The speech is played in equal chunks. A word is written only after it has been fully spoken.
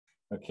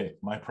Okay,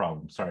 my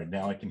problem. Sorry,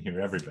 now I can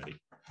hear everybody.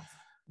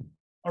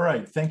 All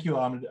right, thank you,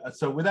 Ahmed.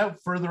 So without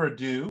further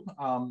ado,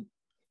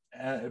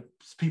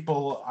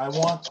 people, I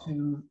want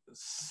to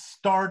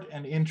start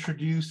and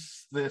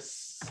introduce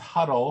this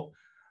huddle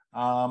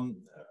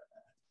with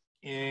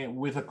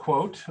a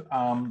quote.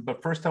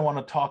 But first I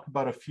want to talk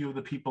about a few of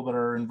the people that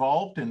are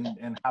involved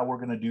and how we're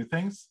going to do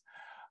things.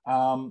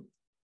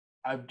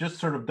 I've just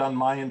sort of done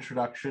my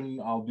introduction.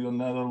 I'll do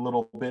another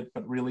little bit,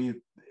 but really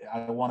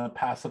I want to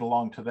pass it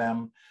along to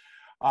them.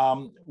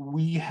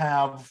 We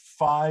have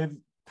 5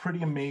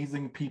 pretty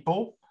amazing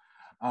people,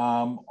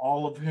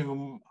 all of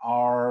whom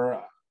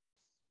are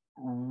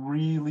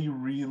really,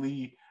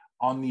 really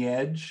on the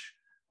edge,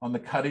 on the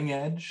cutting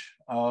edge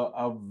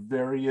of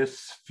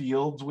various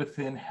fields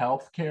within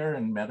healthcare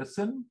and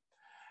medicine.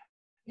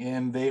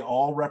 And they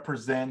all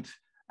represent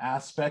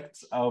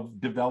aspects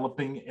of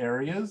developing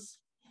areas.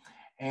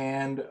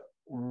 And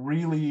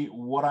really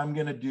what I'm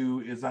going to do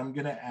is I'm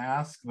going to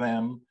ask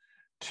them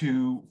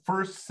to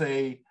first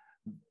say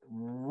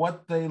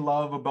what they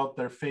love about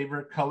their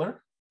favorite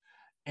color,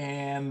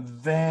 and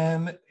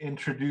then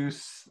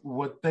introduce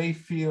what they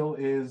feel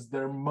is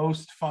their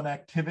most fun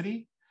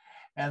activity.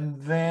 And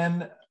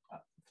then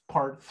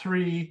part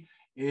 3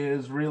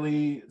 is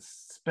really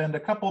spend a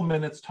couple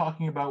minutes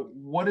talking about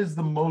what is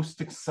the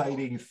most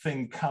exciting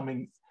thing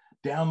coming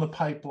down the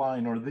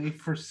pipeline or they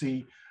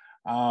foresee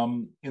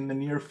in the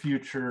near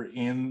future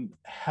in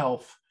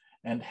health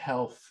and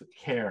health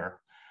care.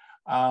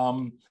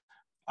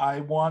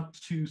 I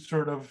want to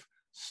sort of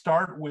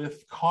start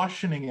with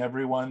cautioning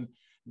everyone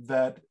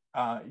that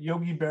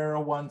Yogi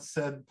Berra once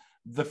said,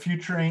 the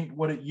future ain't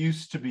what it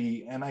used to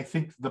be. And I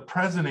think the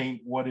present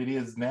ain't what it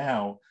is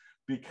now,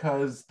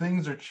 because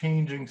things are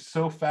changing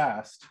so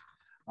fast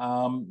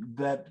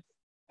that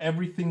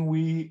everything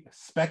we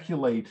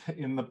speculate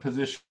in the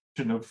position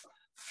of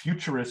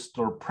futurist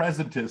or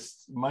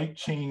presentist might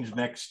change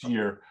next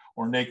year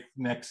or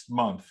next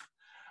month.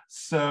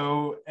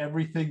 So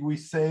everything we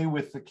say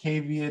with the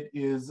caveat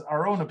is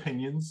our own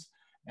opinions,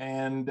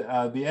 and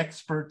the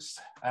experts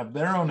have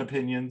their own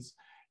opinions,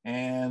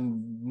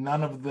 and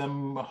none of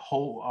them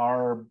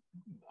are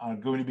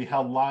going to be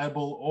held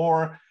liable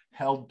or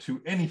held to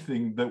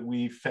anything that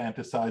we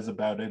fantasize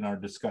about in our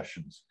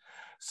discussions.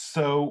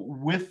 So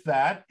with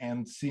that,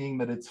 and seeing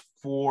that it's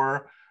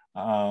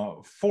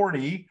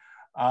 4:40,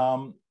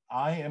 I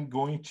am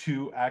going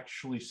to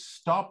actually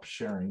stop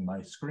sharing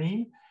my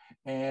screen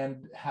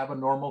and have a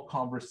normal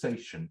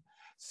conversation.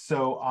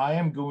 So I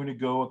am going to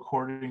go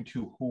according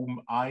to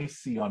whom I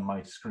see on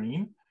my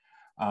screen.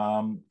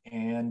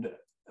 And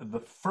the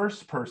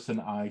first person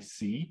I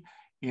see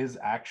is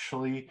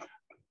actually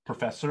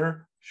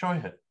Professor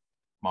Shoyhat.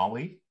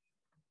 Molly?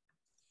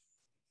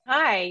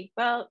 Hi.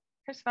 Well,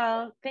 first of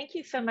all, thank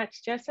you so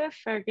much, Joseph,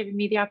 for giving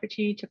me the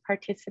opportunity to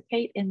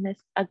participate in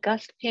this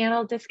august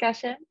panel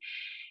discussion.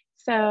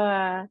 So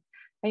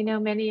I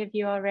know many of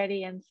you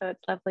already, and so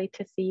it's lovely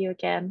to see you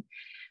again.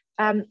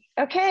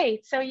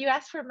 Okay, so you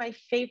asked for my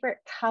favorite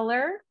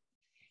color.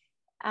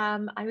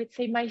 I would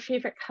say my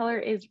favorite color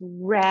is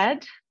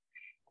red.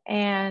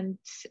 And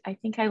I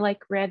think I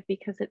like red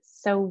because it's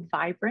so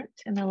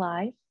vibrant and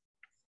alive.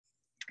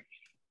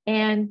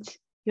 And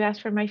you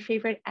asked for my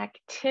favorite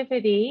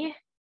activity.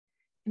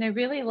 And I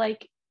really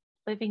like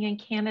living in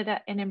Canada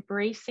and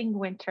embracing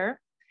winter.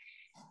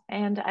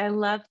 And I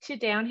love to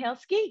downhill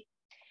ski.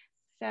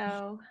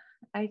 So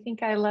I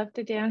think I love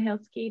to downhill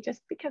ski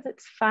just because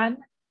it's fun,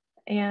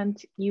 and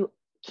you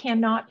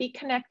cannot be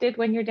connected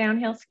when you're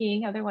downhill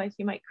skiing. Otherwise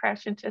you might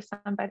crash into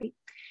somebody.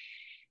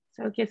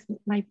 So it gives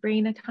my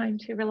brain a time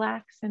to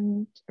relax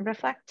and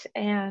reflect.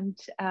 And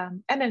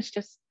then it's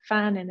just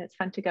fun, and it's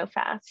fun to go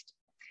fast.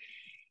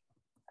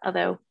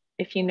 Although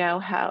if you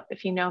know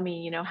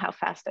me, you know how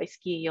fast I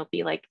ski, you'll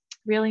be like,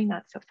 really?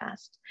 Not so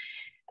fast.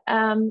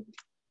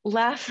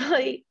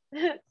 Lastly,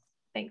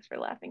 thanks for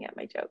laughing at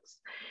my jokes.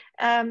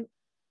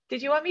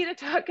 Did you want me to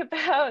talk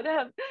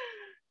about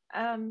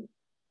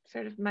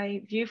sort of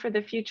my view for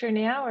the future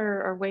now,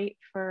 or wait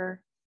for,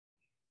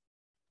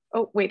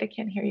 oh, wait, I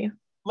can't hear you.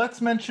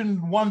 Let's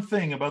mention one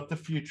thing about the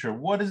future.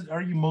 What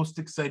are you most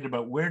excited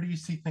about? Where do you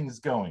see things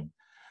going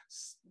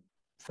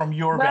from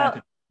your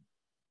vantage?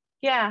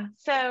 Yeah,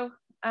 so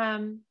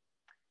I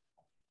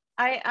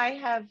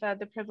have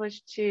the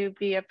privilege to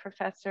be a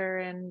professor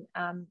in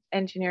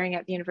engineering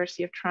at the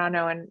University of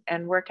Toronto,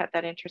 and work at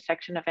that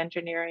intersection of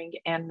engineering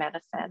and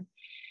medicine.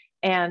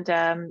 And,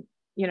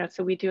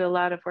 so we do a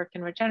lot of work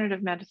in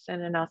regenerative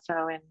medicine, and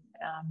also in,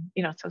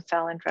 so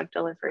cell and drug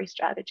delivery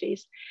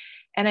strategies.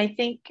 And I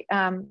think,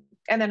 and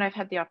then I've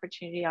had the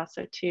opportunity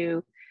also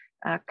to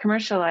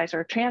commercialize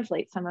or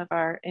translate some of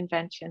our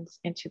inventions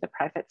into the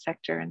private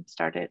sector and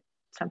started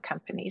some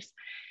companies.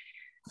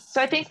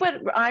 So I think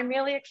what I'm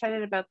really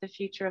excited about the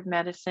future of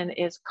medicine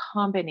is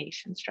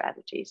combination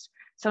strategies.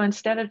 So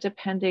instead of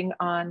depending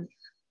on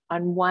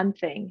one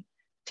thing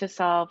to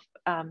solve,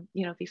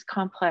 these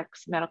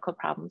complex medical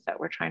problems that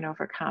we're trying to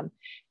overcome,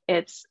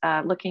 it's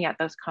looking at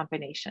those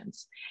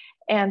combinations.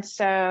 And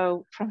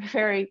so from a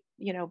very,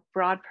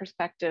 broad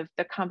perspective,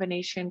 the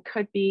combination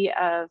could be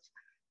of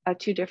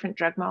two different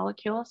drug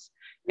molecules.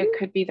 It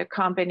could be the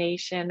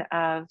combination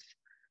of,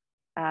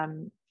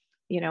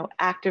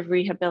 active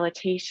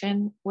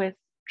rehabilitation with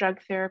drug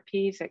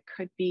therapies. It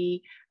could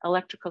be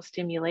electrical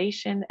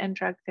stimulation and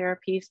drug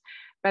therapies.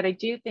 But I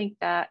do think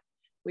that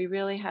we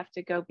really have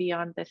to go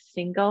beyond the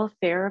single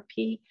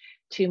therapy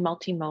to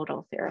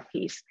multimodal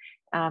therapies.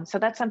 So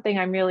that's something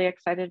I'm really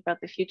excited about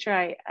the future.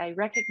 I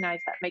recognize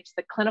that makes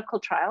the clinical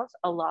trials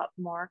a lot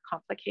more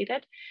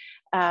complicated.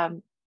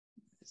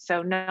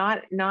 So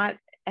not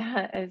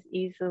as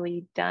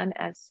easily done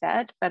as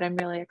said, but I'm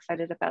really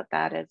excited about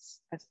that as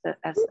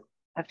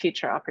a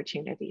future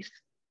opportunities.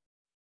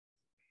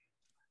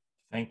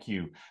 Thank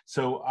you.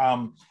 So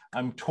I'm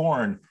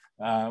torn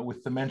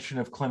with the mention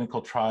of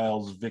clinical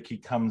trials. Vicky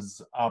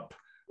comes up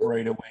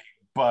right away,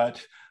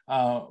 but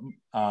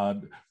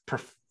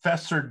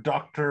Professor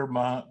Dr.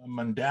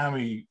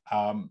 Mandami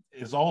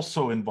is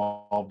also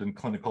involved in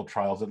clinical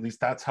trials. At least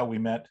that's how we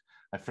met.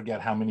 I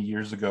forget how many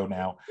years ago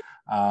now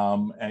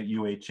at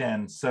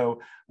UHN.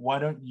 So why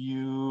don't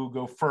you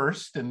go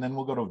first, and then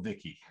we'll go to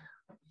Vicky.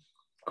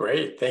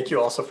 Great. Thank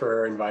you also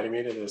for inviting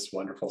me to this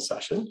wonderful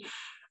session.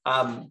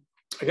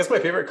 I guess my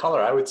favorite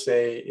color, I would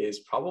say, is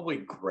probably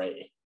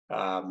gray.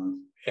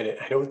 And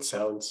I know it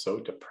sounds so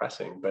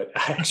depressing, but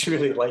I actually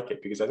really like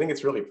it because I think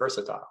it's really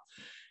versatile.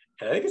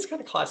 And I think it's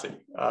kind of classy.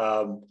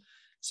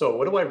 So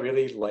what do I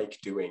really like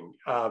doing?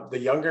 The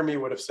younger me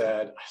would have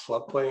said, I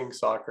love playing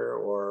soccer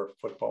or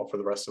football for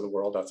the rest of the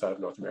world outside of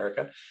North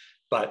America.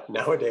 But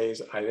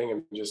nowadays, I think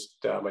I'm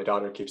just, my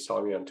daughter keeps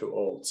telling me I'm too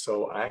old.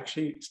 So I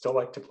actually still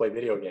like to play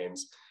video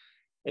games.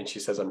 And she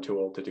says I'm too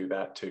old to do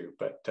that too,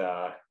 but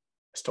I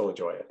still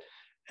enjoy it.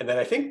 And then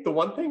I think the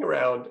one thing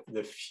around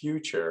the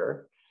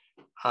future,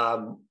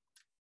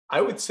 I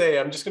would say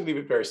I'm just going to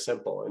leave it very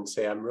simple and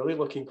say I'm really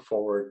looking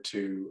forward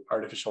to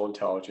artificial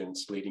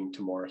intelligence leading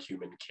to more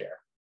human care.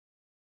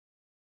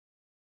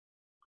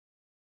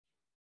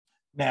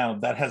 Now,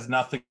 that has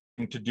nothing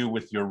to do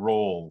with your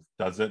role,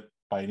 does it,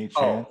 by any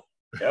chance? Oh,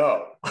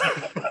 no.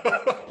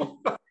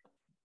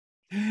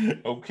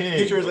 Okay.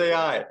 Future's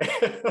AI.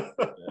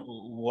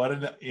 What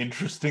an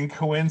interesting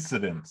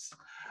coincidence.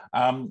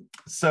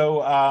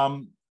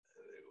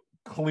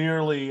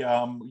 Clearly,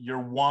 you're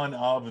one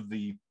of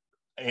the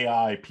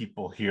AI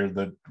people here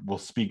that will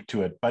speak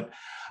to it. But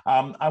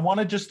I want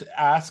to just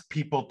ask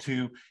people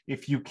to,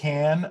 if you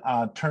can,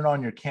 turn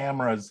on your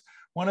cameras.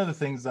 One of the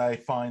things I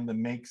find that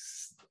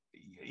makes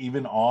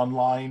even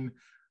online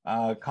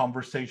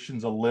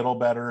conversations a little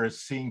better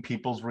is seeing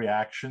people's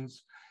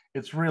reactions.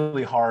 It's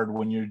really hard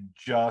when you're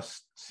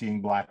just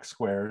seeing black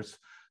squares.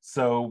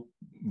 So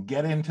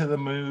get into the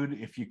mood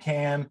if you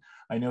can.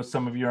 I know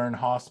some of you are in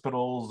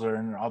hospitals or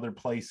in other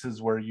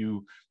places where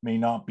you may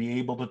not be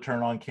able to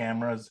turn on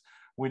cameras.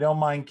 We don't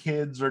mind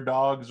kids or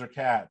dogs or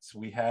cats.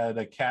 We had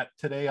a cat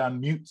today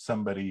unmute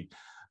somebody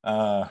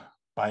by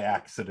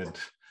accident.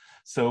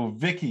 So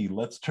Vicky,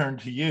 let's turn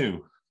to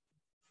you.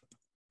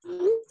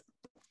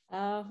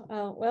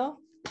 Well,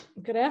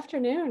 good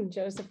afternoon,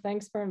 Joseph.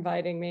 Thanks for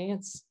inviting me.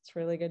 It's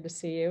really good to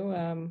see you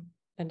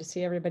and to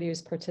see everybody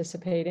who's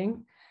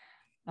participating.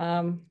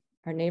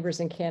 Our neighbors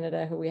in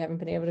Canada who we haven't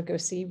been able to go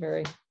see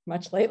very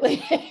much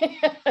lately.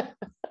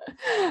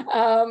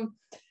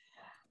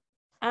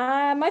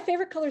 My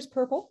favorite color is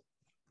purple.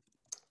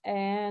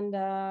 And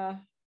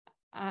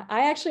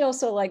I actually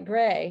also like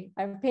gray.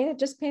 I've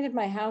just painted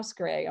my house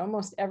gray,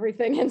 almost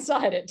everything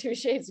inside it, 2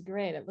 shades of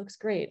gray, and it looks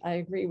great. I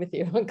agree with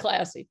you, and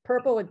classy.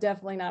 Purple would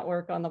definitely not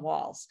work on the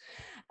walls.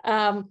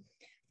 But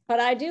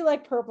I do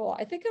like purple.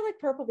 I think I like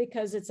purple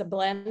because it's a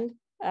blend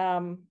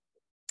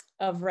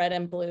of red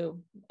and blue,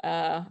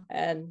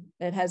 and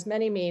it has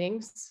many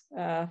meanings,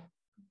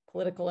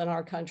 political in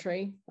our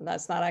country, and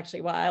that's not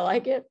actually why I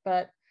like it,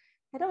 but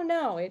I don't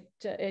know.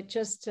 It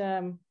just,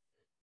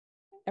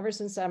 ever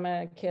since I'm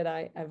a kid,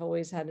 I've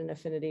always had an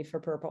affinity for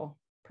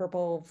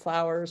purple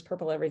flowers,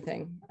 purple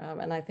everything.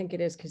 And I think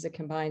it is because it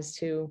combines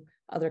 2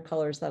 other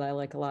colors that I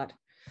like a lot.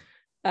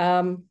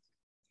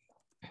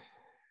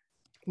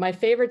 My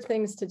favorite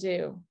things to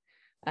do,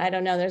 I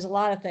don't know, there's a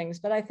lot of things,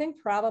 but I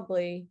think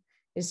probably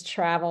is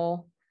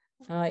travel,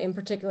 in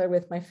particular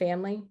with my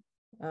family,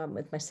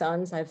 with my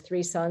sons. I have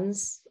 3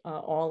 sons,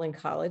 all in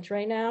college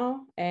right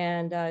now.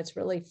 And it's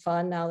really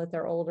fun now that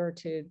they're older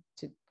to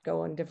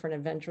go on different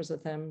adventures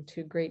with them.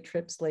 2 great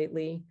trips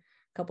lately.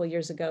 A couple of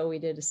years ago, we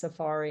did a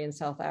safari in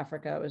South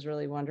Africa. It was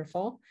really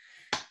wonderful.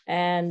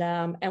 And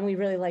we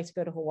really like to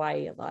go to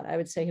Hawaii a lot. I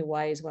would say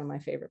Hawaii is one of my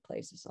favorite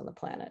places on the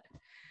planet.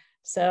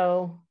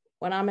 So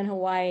when I'm in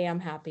Hawaii, I'm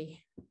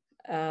happy.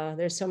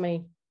 There's so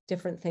many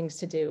different things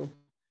to do,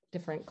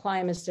 different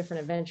climates,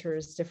 different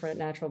adventures, different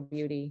natural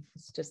beauty.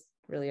 It's just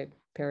really a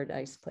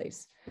paradise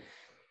place.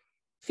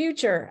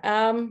 Future.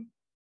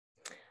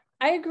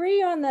 I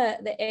agree on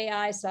the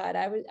AI side.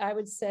 I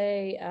would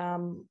say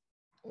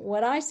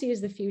what I see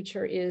as the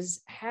future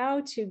is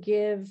how to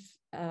give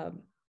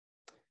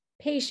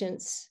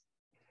patients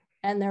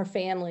and their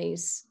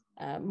families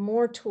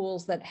more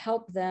tools that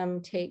help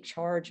them take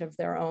charge of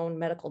their own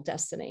medical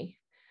destiny.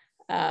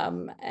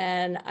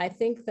 And I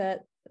think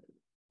that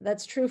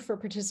that's true for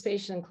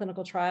participation in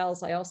clinical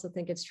trials. I also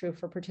think it's true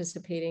for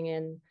participating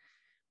in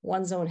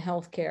one's own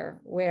healthcare,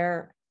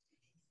 where,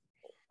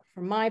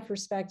 from my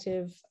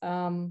perspective,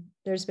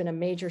 there's been a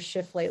major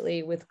shift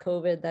lately with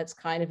COVID that's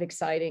kind of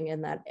exciting,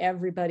 in that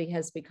everybody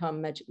has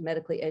become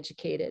medically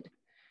educated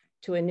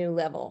to a new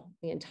level,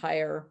 the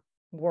entire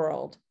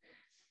world.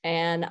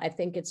 And I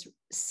think it's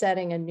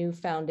setting a new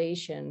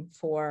foundation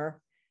for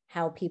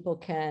how people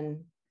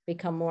can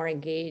become more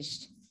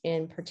engaged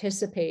in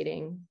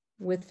participating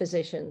with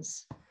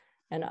physicians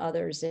and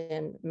others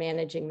in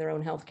managing their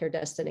own healthcare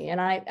destiny. And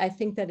I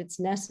think that it's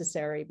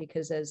necessary,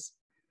 because, as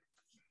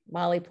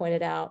Molly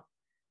pointed out,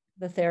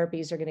 the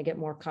therapies are going to get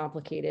more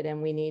complicated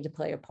and we need to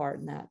play a part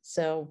in that.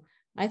 So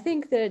I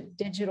think that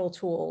digital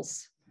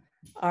tools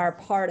are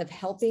part of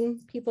helping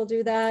people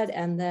do that.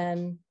 And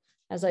then,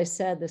 as I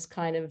said, this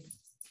kind of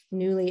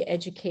newly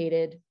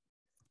educated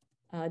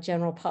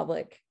general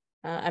public.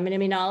 I'm an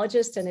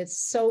immunologist, and it's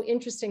so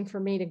interesting for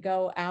me to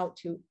go out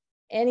to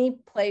any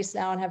place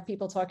now and have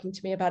people talking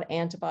to me about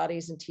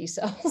antibodies and T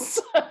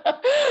cells.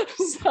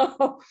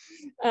 So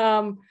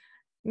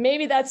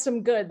maybe that's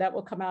some good that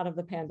will come out of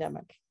the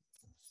pandemic.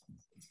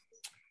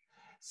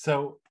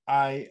 So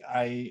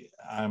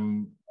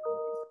I'm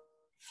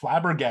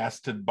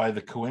flabbergasted by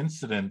the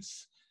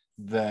coincidence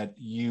that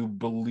you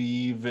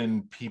believe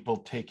in people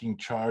taking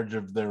charge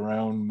of their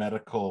own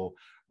medical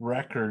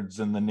records,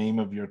 and the name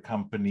of your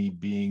company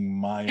being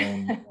My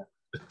Own.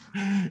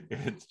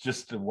 It's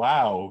just,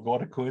 wow,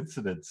 what a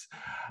coincidence.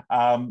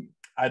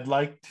 I'd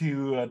like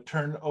to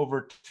turn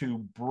over to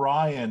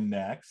Brian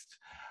next.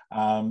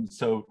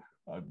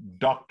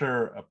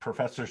 Doctor,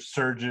 professor,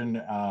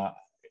 surgeon,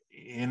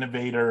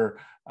 innovator,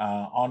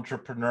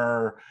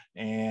 entrepreneur,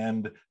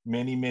 and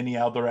many, many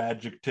other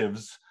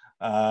adjectives,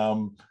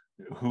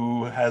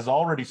 who has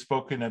already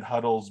spoken at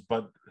huddles,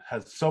 but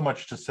has so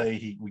much to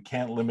say we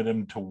can't limit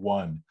him to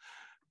one.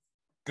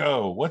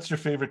 Go. What's your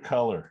favorite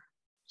color?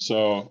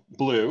 So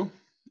blue.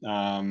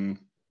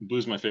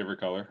 Blue's my favorite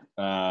color.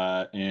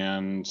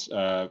 And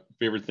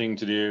favorite thing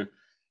to do.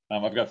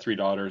 I've got 3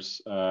 daughters,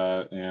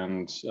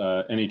 and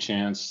any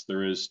chance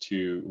there is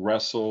to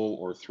wrestle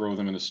or throw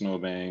them in a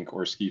snowbank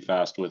or ski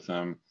fast with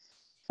them,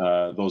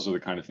 those are the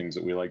kind of things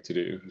that we like to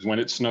do. When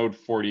it snowed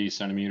 40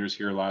 centimeters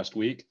here last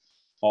week,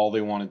 all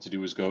they wanted to do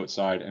was go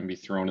outside and be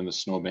thrown in the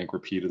snowbank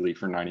repeatedly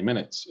for 90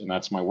 minutes. And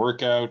that's my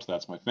workout.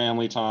 That's my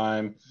family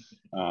time.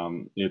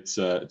 It's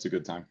a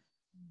good time.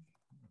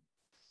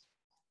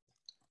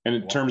 And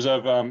in terms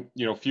of,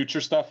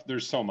 future stuff,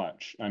 there's so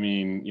much. I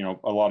mean,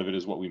 a lot of it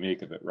is what we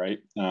make of it, right?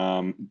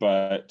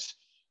 But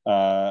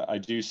I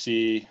do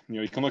see,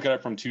 you can look at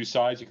it from 2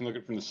 sides. You can look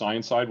at it from the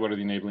science side, what are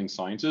the enabling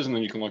sciences? And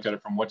then you can look at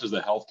it from what does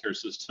the healthcare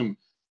system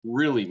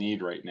really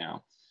need right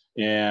now?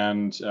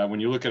 And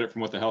when you look at it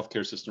from what the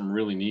healthcare system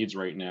really needs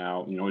right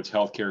now, it's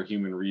healthcare,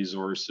 human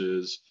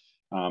resources.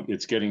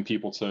 It's getting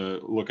people to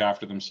look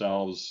after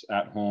themselves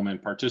at home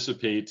and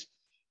participate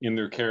in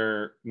their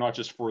care, not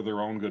just for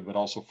their own good, but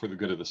also for the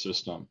good of the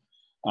system.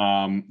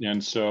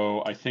 And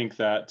so I think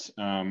that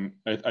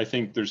I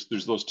think there's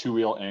those 2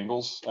 real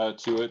angles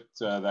to it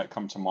that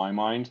come to my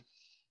mind.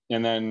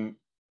 And then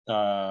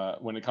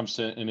when it comes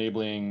to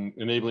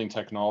enabling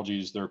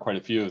technologies, there are quite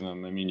a few of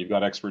them. I mean, you've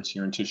got experts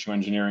here in tissue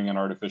engineering and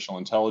artificial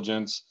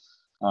intelligence.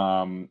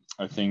 I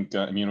think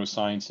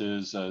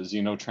immunosciences,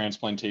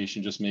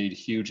 xenotransplantation just made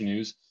huge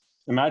news.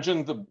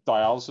 Imagine the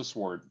dialysis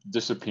ward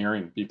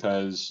disappearing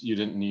because you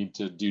didn't need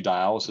to do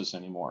dialysis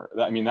anymore.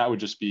 I mean, that would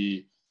just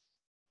be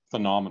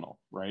phenomenal,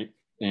 right?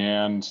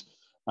 And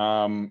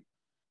I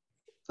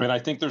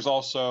think there's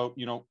also,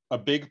 a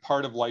big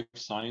part of life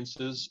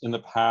sciences in the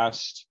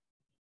past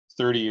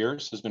 30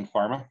 years has been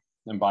pharma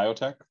and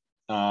biotech.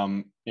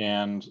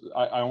 And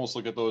I almost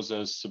look at those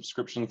as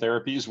subscription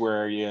therapies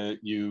where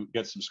you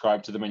get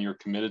subscribed to them and you're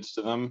committed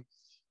to them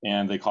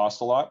and they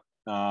cost a lot.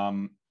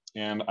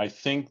 And I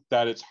think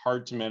that it's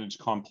hard to manage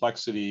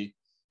complexity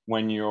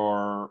when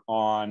you're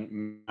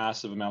on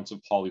massive amounts of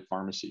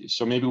polypharmacy.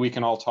 So maybe we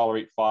can all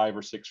tolerate 5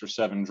 or 6 or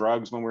 7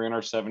 drugs when we're in our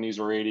 70s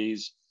or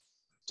 80s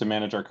to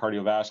manage our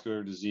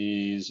cardiovascular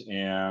disease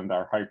and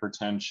our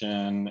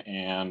hypertension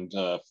and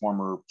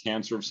former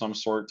cancer of some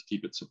sort to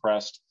keep it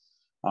suppressed.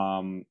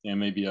 And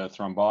maybe a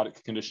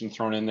thrombotic condition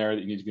thrown in there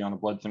that you need to be on a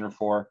blood thinner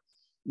for.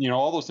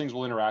 All those things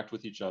will interact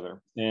with each other.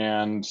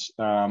 And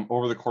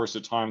over the course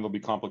of time, there'll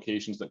be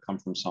complications that come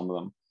from some of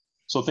them.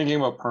 So thinking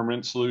about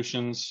permanent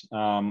solutions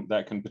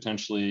that can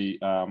potentially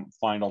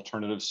find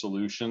alternative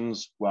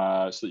solutions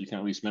so that you can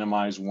at least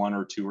minimize 1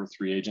 or 2 or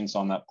 3 agents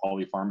on that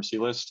polypharmacy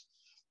list,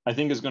 I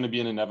think is going to be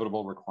an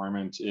inevitable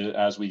requirement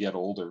as we get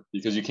older,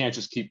 because you can't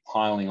just keep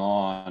piling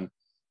on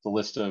the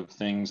list of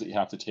things that you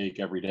have to take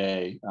every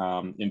day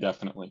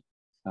indefinitely.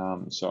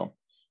 So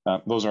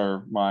those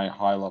are my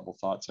high-level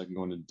thoughts. I can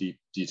go into deep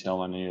detail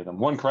on any of them.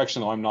 One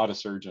correction, though, I'm not a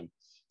surgeon.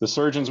 The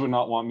surgeons would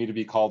not want me to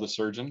be called a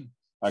surgeon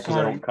because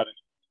I don't cut it.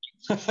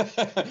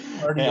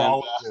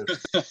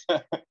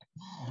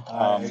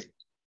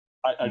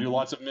 I do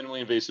lots of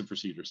minimally invasive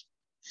procedures.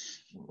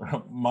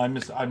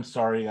 I'm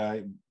sorry,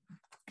 I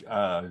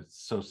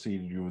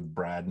associated you with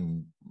Brad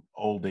and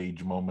old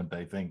age moment,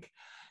 I think.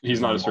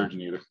 He's not a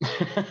surgeon either.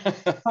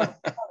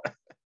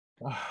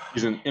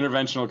 He's an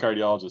interventional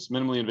cardiologist,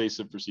 minimally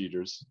invasive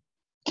procedures,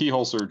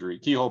 keyhole surgery,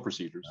 keyhole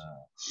procedures.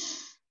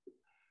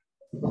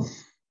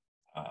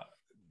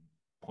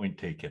 Point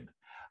taken.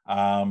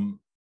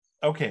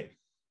 Okay,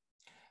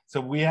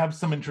 so we have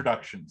some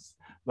introductions.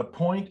 The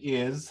point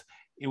is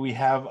we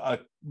have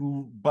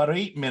about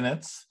 8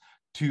 minutes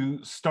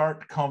to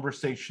start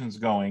conversations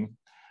going.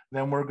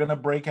 Then we're going to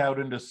break out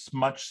into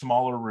much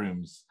smaller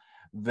rooms.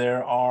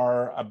 There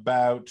are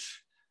about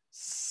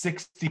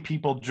 60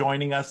 people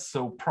joining us,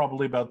 so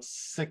probably about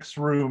 6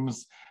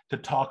 rooms to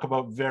talk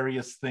about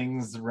various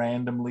things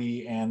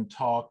randomly and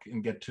talk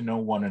and get to know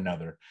one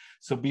another.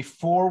 So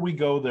before we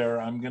go there,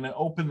 I'm going to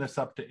open this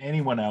up to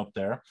anyone out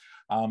there.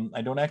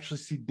 I don't actually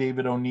see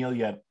David O'Neill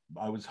yet.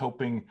 I was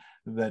hoping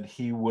that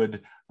he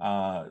would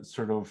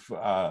sort of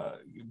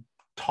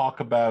talk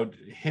about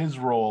his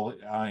role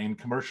in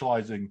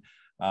commercializing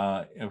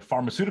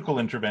pharmaceutical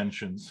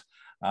interventions,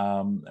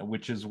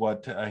 which is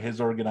what his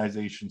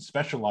organization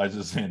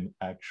specializes in,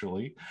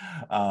 actually,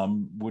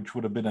 which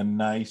would have been a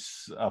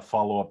nice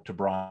follow-up to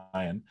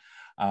Brian.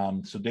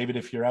 So David,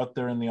 if you're out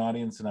there in the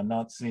audience and I'm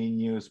not seeing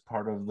you as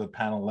part of the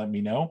panel, let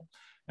me know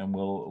and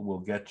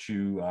we'll get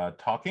you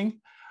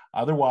talking.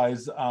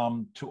 Otherwise,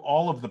 to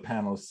all of the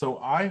panelists. So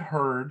I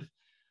heard,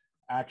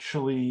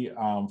 actually,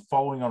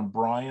 following on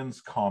Brian's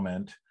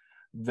comment,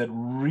 that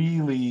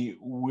really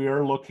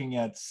we're looking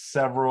at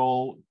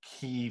several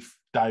key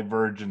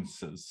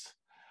divergences.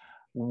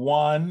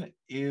 One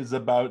is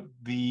about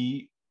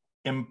the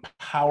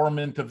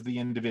empowerment of the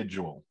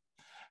individual.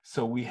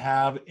 So we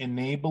have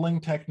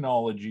enabling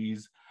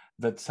technologies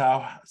that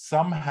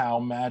somehow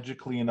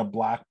magically in a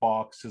black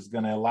box is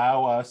going to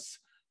allow us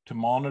to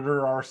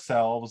monitor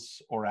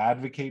ourselves or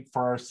advocate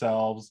for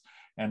ourselves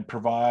and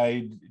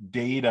provide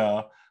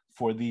data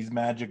for these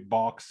magic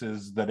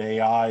boxes that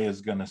AI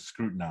is going to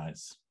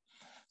scrutinize.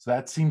 So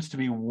that seems to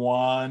be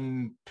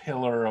one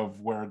pillar of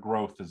where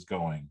growth is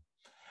going.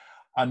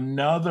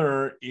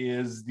 Another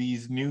is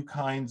these new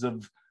kinds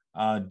of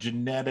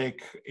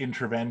genetic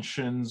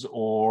interventions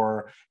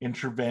or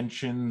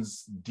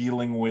interventions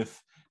dealing with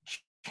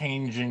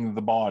changing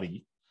the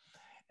body.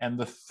 And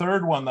the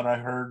third one that I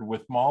heard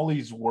with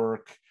Molly's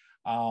work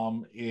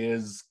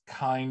is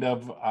kind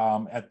of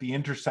at the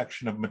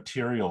intersection of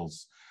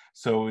materials.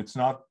 So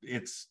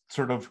it's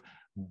sort of,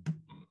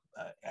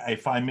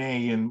 if I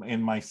may,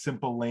 in my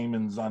simple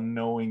layman's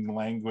unknowing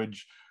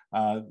language,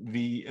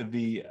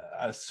 the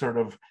sort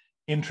of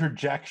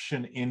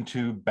interjection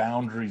into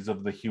boundaries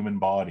of the human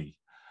body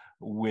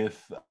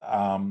with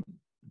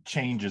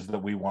changes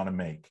that we want to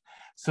make.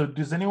 So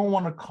does anyone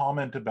want to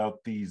comment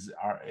about these?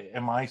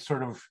 Am I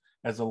sort of,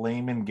 as a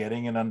layman,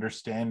 getting an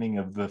understanding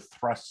of the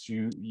thrusts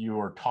you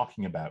are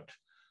talking about?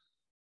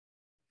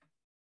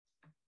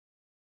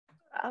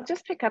 I'll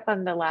just pick up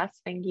on the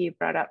last thing you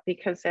brought up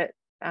because I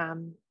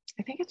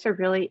think it's a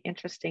really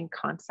interesting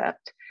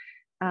concept,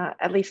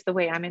 at least the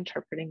way I'm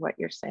interpreting what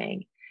you're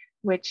saying,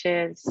 which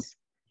is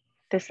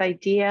this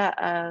idea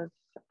of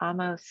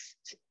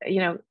almost,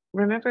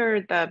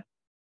 remember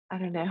I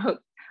don't know,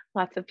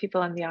 lots of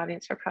people in the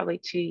audience are probably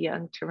too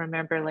young to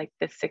remember like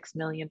the $6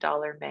 Million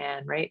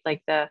Man, right?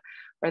 Like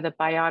or the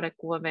Biotic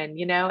Woman,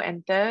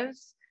 and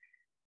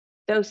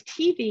those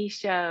TV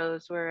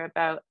shows were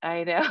about,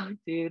 I know,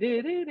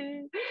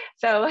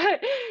 so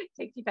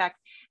take you back.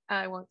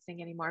 I won't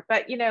sing anymore,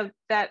 but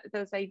that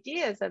those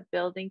ideas of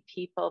building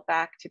people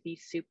back to be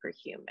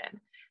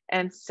superhuman.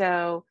 And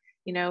so,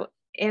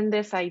 in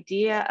this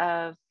idea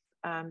of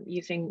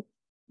using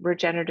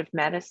regenerative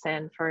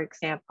medicine, for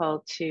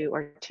example,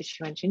 or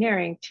tissue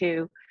engineering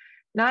to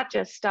not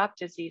just stop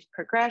disease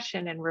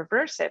progression and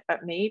reverse it,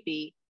 but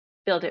maybe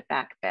build it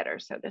back better,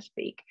 so to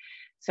speak.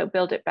 So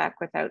build it back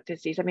without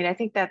disease. I mean, I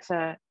think that's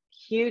a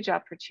huge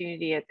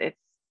opportunity. It's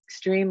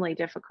extremely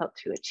difficult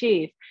to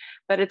achieve,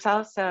 but it's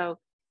also,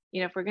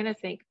 if we're going to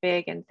think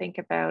big and think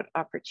about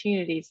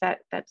opportunities, that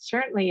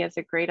certainly is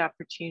a great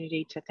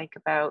opportunity to think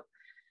about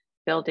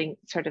building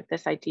sort of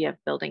this idea of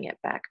building it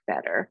back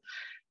better.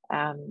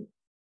 And,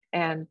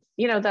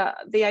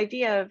 the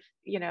idea of,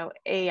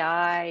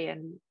 AI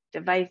and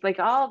device, like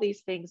all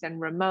these things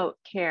and remote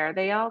care,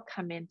 they all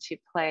come into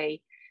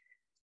play,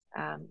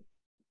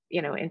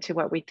 into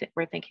what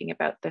we're thinking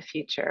about the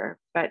future.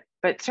 But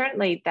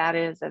certainly that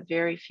is a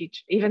very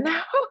future, even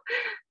though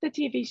the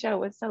TV show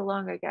was so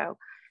long ago,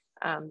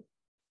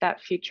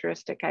 that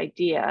futuristic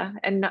idea,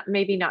 and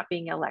maybe not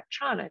being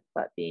electronic,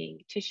 but being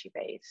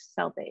tissue-based,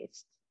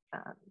 cell-based,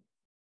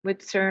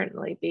 would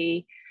certainly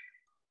be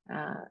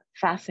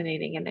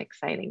fascinating and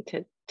exciting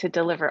to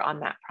deliver on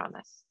that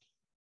promise.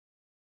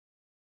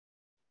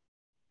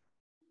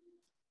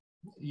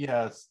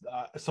 Yes,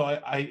 so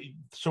I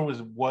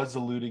was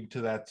alluding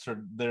to that. Sort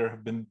of, there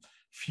have been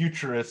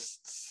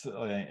futurists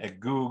at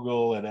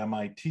Google, at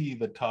MIT,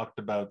 that talked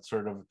about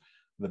sort of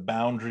the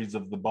boundaries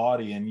of the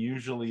body, and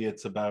usually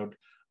it's about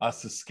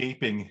us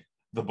escaping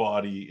the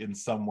body in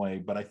some way.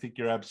 But I think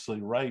you're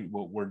absolutely right.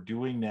 What we're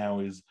doing now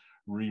is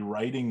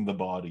rewriting the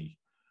body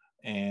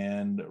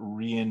and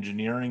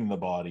re-engineering the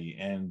body.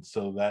 And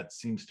so that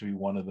seems to be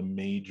one of the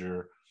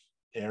major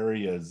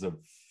areas of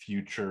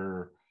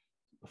future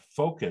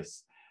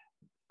focus.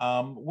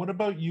 What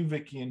about you,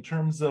 Vicky, in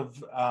terms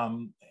of,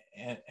 and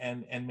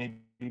maybe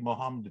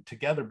Mohammed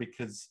together,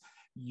 because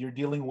you're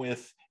dealing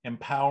with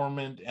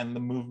empowerment and the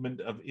movement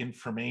of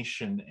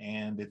information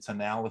and its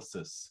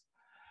analysis.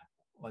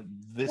 Like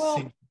this well,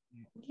 seems,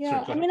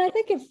 yeah, I mean, I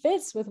think it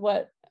fits with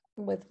what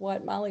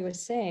Molly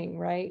was saying,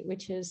 right?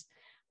 Which is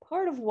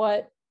part of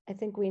what I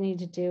think we need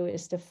to do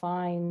is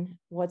define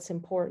what's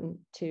important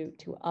to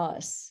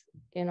us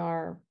in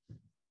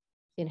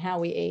how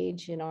we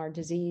age, in our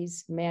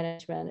disease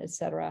management, et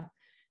cetera,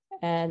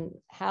 and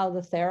how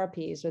the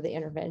therapies or the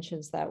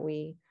interventions that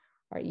we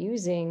are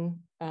using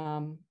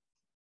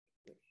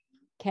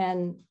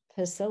can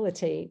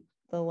facilitate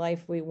the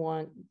life we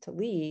want to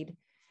lead.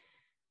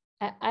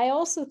 I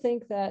also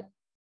think that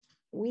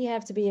we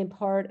have to be in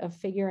part of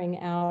figuring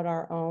out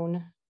our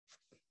own,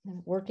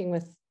 working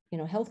with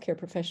healthcare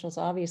professionals,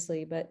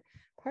 obviously, but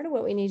part of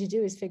what we need to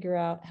do is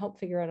help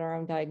figure out our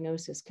own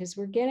diagnosis, because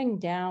we're getting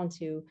down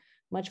to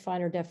much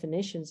finer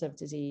definitions of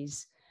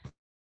disease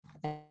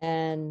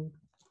and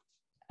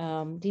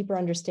deeper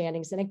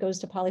understandings. And it goes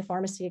to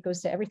polypharmacy, it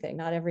goes to everything.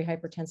 Not every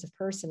hypertensive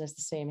person is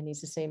the same and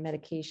needs the same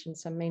medication.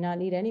 Some may not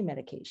need any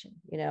medication,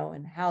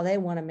 and how they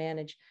want to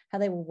manage, how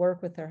they will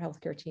work with their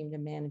healthcare team to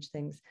manage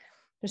things.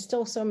 There's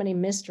still so many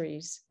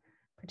mysteries,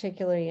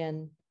 particularly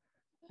in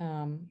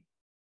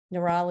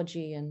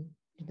neurology and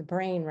the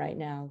brain right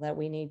now, that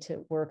we need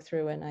to work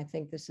through. And I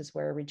think this is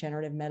where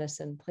regenerative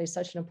medicine plays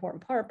such an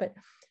important part. But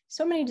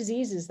so many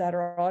diseases that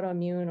are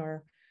autoimmune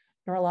or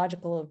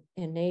neurological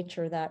in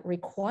nature that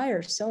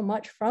require so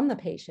much from the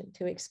patient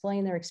to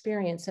explain their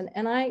experience.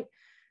 And I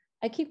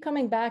keep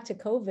coming back to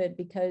COVID,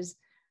 because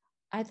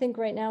I think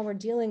right now we're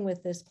dealing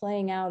with this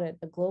playing out at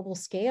a global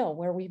scale,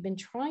 where we've been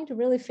trying to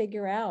really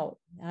figure out,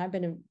 and I've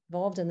been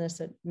involved in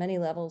this at many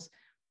levels,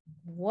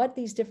 what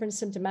these different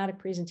symptomatic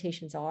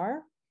presentations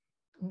are,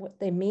 what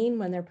they mean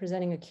when they're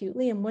presenting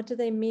acutely, and what do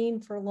they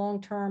mean for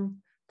long-term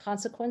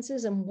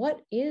consequences, and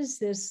what is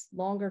this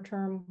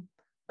longer-term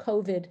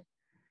COVID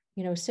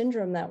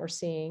syndrome that we're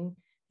seeing,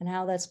 and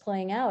how that's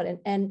playing out.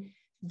 And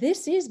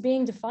this is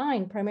being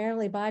defined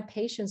primarily by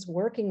patients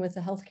working with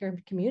the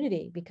healthcare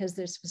community, because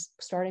this was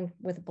starting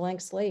with a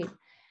blank slate.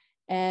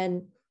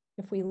 And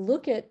if we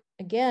look at,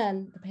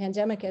 again, the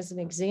pandemic as an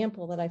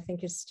example that I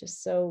think is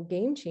just so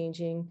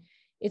game-changing,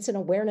 it's an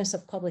awareness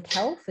of public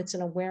health. It's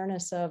an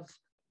awareness of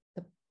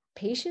the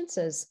patients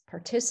as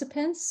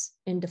participants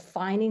in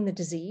defining the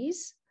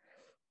disease.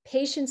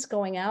 Patients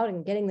going out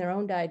and getting their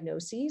own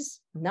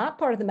diagnoses, not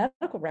part of the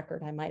medical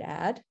record, I might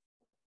add,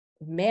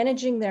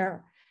 managing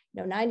their,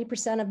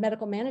 90% of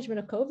medical management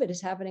of COVID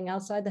is happening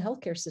outside the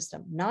healthcare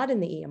system, not in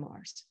the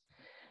EMRs.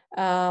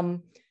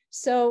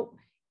 So,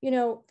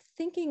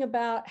 thinking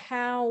about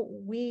how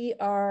we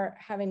are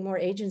having more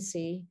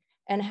agency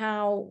and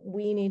how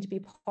we need to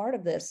be part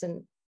of this.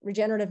 And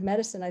regenerative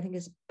medicine, I think,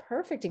 is a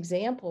perfect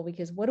example,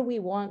 because what do we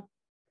want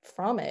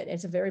from it?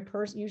 It's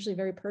a usually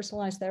very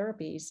personalized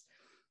therapies.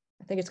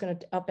 I think it's going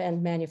to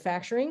upend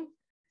manufacturing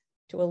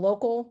to a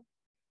local,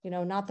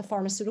 not the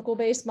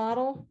pharmaceutical-based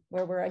model,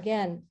 where we're,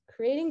 again,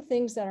 creating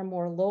things that are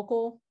more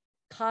local,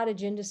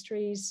 cottage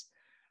industries,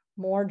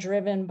 more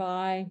driven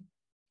by,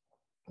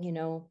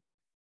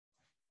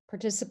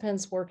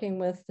 participants working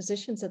with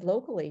physicians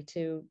locally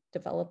to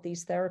develop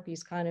these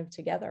therapies kind of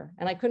together.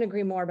 And I couldn't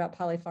agree more about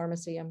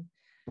polypharmacy. I'm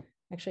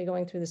actually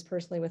going through this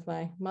personally with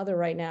my mother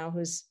right now,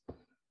 who's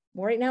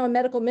right now a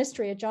medical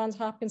mystery at Johns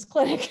Hopkins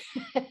Clinic.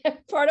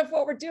 Part of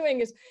what we're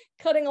doing is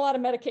cutting a lot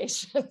of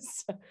medications.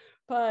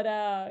 But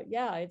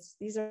yeah,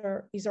 these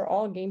are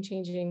all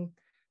game-changing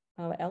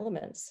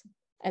elements.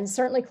 And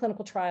certainly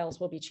clinical trials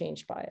will be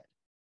changed by it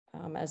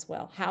as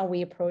well. How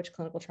we approach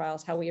clinical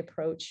trials, how we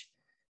approach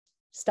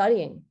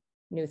studying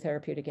new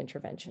therapeutic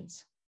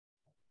interventions.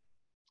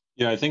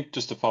 Yeah, I think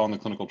just to follow on the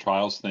clinical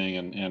trials thing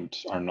and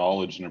our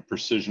knowledge and our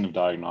precision of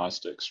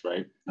diagnostics,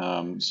 right?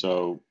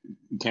 So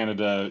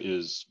Canada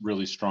is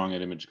really strong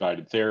at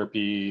image-guided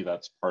therapy.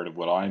 That's part of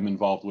what I'm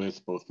involved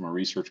with, both from a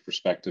research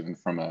perspective and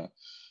from a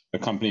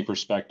company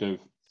perspective.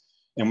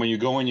 And when you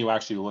go and you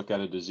actually look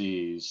at a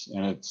disease,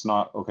 and it's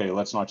not, okay,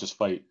 let's not just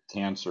fight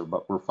cancer,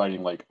 but we're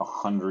fighting like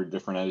 100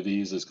 different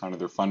entities as kind of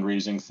their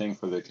fundraising thing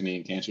for the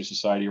Canadian Cancer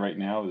Society right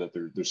now, that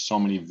there's so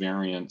many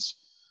variants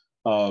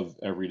of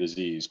every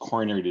disease.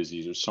 Coronary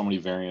disease, there's so many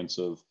variants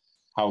of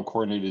how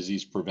coronary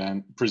disease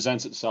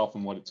presents itself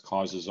and what its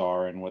causes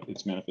are and what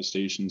its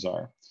manifestations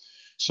are.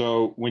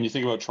 So when you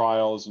think about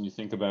trials and you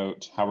think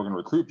about how we're going to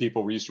recruit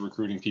people, we're used to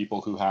recruiting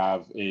people who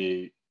have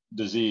a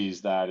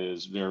disease that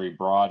is very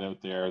broad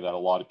out there that a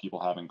lot of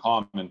people have in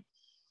common.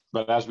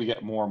 But as we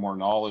get more and more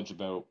knowledge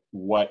about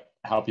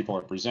how people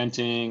are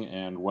presenting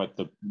and what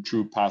the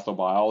true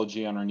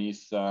pathobiology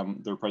underneath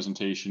their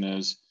presentation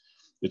is,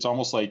 it's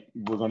almost like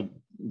we're going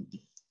to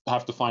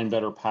have to find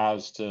better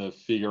paths to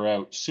figure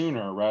out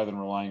sooner rather than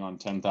relying on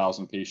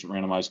 10,000 patient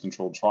randomized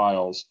controlled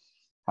trials.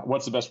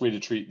 What's the best way to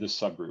treat this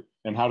subgroup?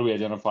 And how do we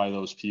identify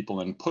those people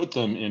and put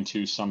them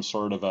into some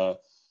sort of a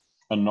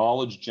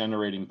knowledge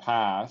generating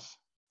path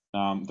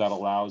that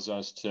allows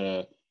us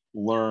to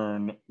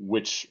learn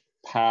which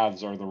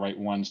paths are the right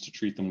ones to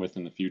treat them with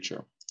in the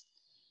future.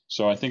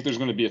 So I think there's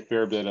going to be a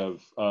fair bit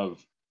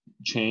of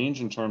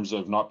change in terms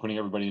of not putting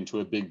everybody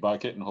into a big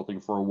bucket and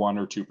hoping for a 1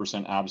 or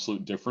 2%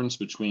 absolute difference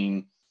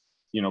between,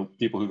 you know,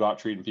 people who got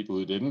treated and people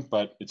who didn't,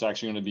 but it's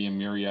actually going to be a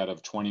myriad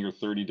of 20 or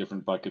 30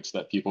 different buckets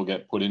that people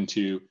get put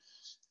into,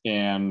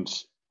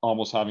 and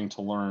almost having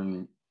to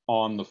learn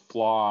on the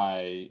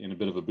fly in a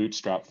bit of a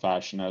bootstrap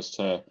fashion as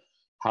to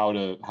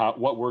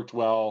what worked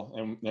well,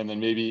 and then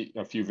maybe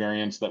a few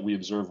variants that we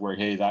observed where,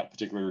 hey, that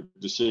particular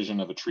decision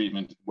of a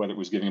treatment, whether it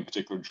was giving a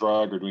particular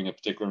drug or doing a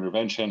particular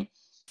intervention,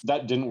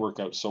 that didn't work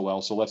out so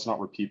well. So let's not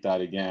repeat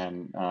that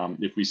again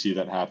if we see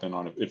that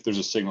happen if there's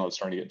a signal that's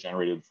starting to get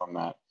generated from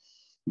that.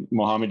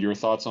 Mohammed, your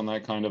thoughts on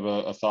that kind of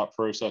a thought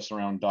process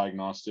around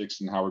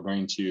diagnostics and how we're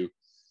going to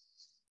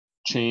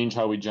change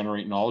how we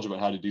generate knowledge about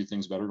how to do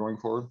things better going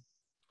forward?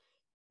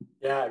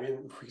 Yeah, I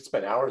mean, we could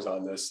spend hours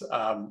on this.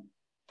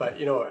 But,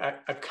 you know,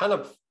 I've kind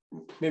of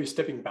maybe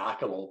stepping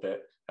back a little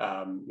bit,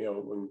 you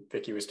know, when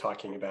Vicky was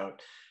talking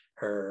about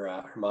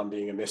her mom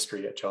being a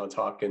mystery at Johns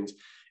Hopkins,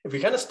 if we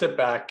kind of step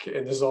back,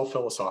 and this is all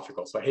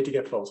philosophical, so I hate to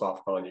get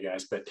philosophical on you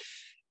guys, but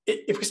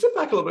if we step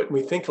back a little bit and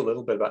we think a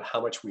little bit about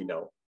how much we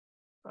know,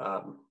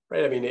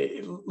 right? I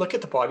mean, look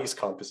at the body's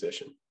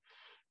composition.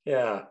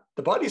 Yeah,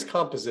 the body's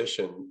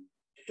composition,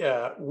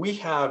 we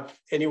have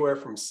anywhere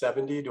from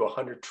 70 to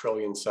 100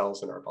 trillion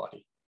cells in our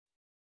body,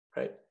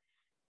 right?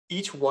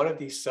 Each one of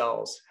these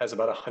cells has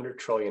about 100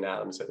 trillion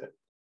atoms in it,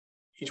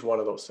 each one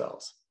of those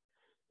cells.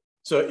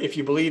 So if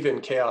you believe in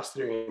chaos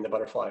theory and the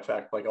butterfly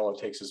effect, like all it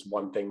takes is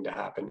one thing to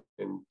happen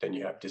and then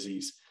you have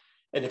disease.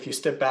 And if you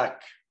step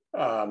back,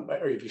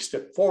 or if you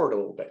step forward a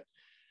little bit,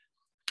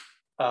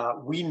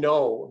 we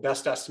know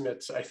best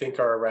estimates, I think,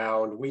 are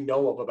around, we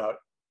know of about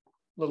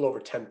a little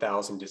over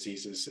 10,000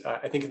 diseases.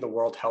 I think in the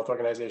World Health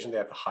Organization, they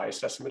have the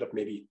highest estimate of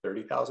maybe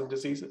 30,000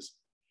 diseases.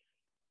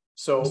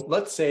 So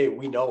let's say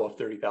we know of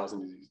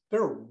 30,000 diseases.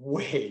 There are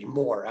way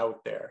more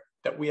out there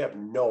that we have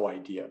no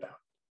idea about,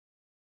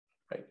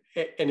 right?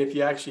 And if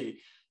you actually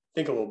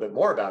think a little bit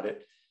more about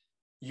it,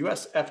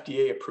 US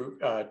FDA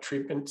approved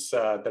treatments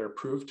that are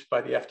approved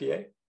by the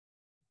FDA,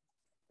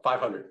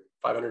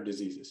 500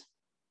 diseases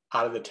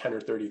out of the 10 or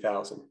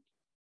 30,000.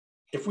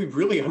 If we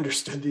really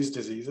understood these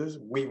diseases,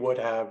 we would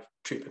have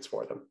treatments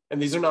for them.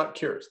 And these are not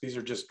cures, these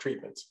are just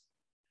treatments.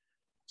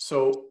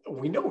 So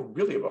we know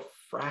really of a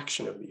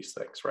fraction of these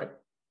things, right?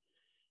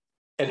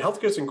 And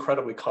healthcare is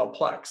incredibly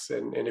complex.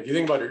 And if you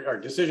think about our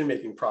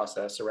decision-making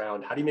process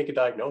around how do you make a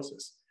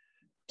diagnosis,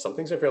 some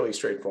things are fairly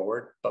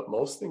straightforward, but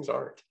most things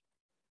aren't.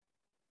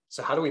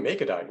 So how do we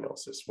make a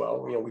diagnosis?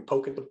 Well, you know, we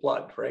poke at the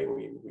blood, right?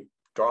 We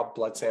draw a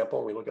blood sample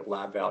and we look at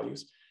lab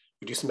values.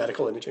 We do some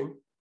medical imaging,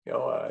 you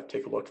know,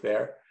 take a look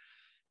there.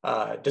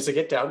 Does it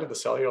get down to the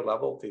cellular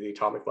level, to the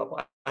atomic level?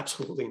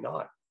 Absolutely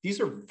not. These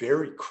are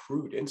very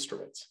crude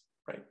instruments,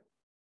 right?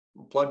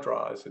 Blood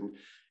draws and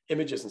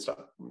images and stuff.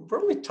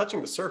 We're only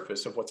touching the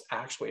surface of what's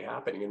actually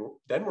happening. And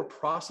then we're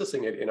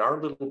processing it in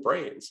our little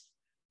brains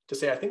to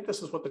say, I think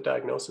this is what the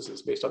diagnosis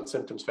is based on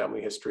symptoms,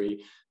 family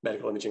history,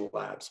 medical imaging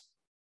labs.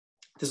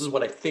 This is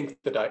what I think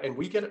and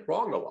we get it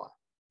wrong a lot,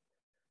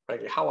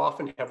 right? How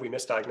often have we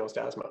misdiagnosed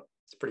asthma?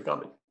 It's pretty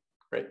common,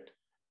 right?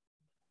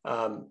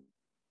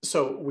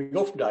 So we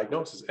go from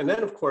diagnosis. And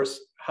then, of course,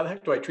 how the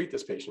heck do I treat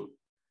this patient?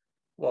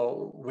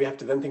 Well, we have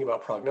to then think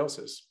about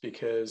prognosis,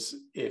 because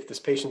if this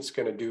patient's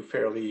going to do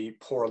fairly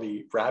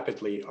poorly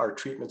rapidly, our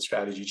treatment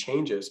strategy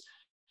changes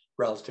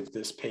relative to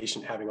this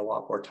patient having a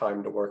lot more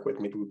time to work with.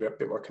 Maybe we're a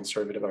bit more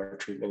conservative on our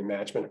treatment and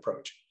management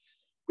approach.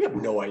 We have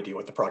no idea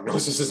what the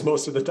prognosis is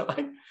most of the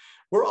time.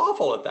 We're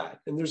awful at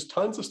that. And there's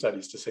tons of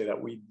studies to say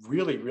that we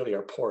really, really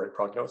are poor at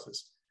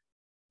prognosis.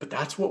 But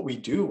that's what we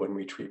do when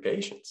we treat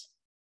patients.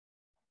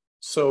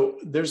 So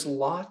there's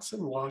lots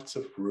and lots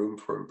of room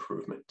for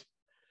improvement.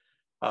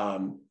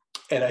 And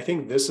I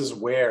think this is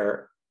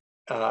where,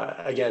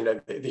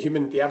 again,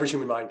 the average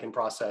human mind can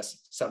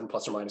process 7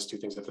 plus or minus 2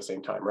 things at the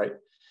same time, right?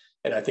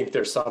 And I think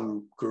there's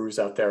some gurus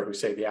out there who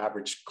say the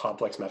average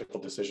complex medical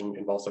decision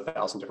involves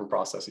 1,000 different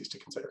processes to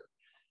consider.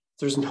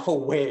 There's no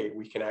way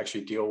we can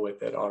actually deal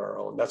with it on our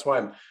own. That's why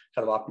I'm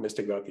kind of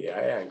optimistic about the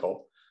AI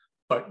angle.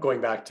 But going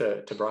back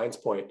to Brian's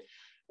point,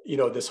 you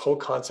know, this whole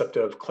concept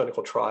of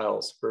clinical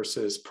trials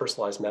versus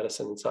personalized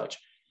medicine and such.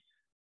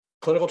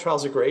 Clinical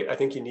trials are great. I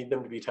think you need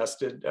them to be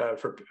tested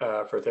for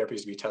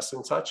therapies to be tested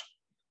and such.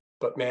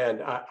 But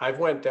man, I've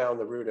went down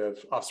the route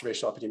of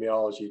observational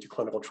epidemiology to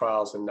clinical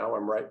trials, and now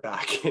I'm right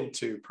back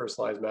into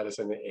personalized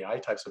medicine and AI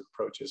types of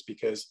approaches,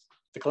 because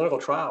the clinical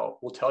trial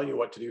will tell you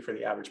what to do for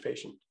the average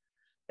patient.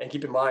 And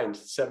keep in mind,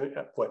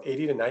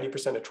 80 to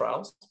 90% of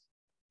trials,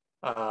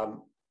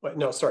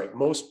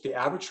 the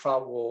average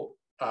trial will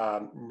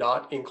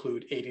not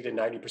include 80 to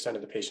 90%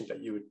 of the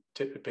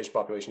patient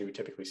population you would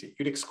typically see.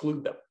 You'd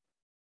exclude them.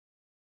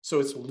 So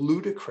it's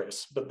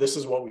ludicrous, but this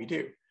is what we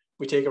do.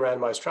 We take a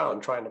randomized trial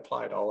and try and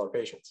apply it to all our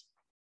patients.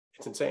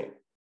 It's insane.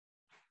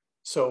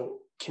 So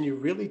can you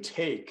really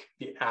take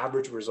the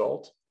average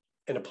result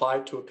and apply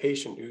it to a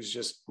patient who's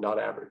just not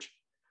average?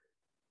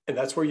 And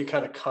that's where you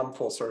kind of come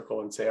full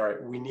circle and say, all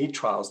right, we need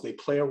trials. They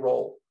play a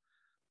role.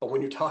 But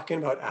when you're talking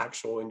about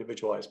actual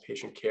individualized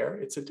patient care,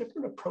 it's a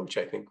different approach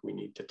I think we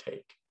need to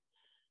take.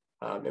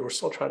 And we're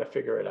still trying to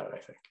figure it out, I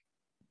think.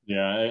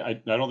 Yeah, I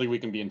don't think we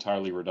can be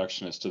entirely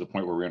reductionist to the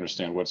point where we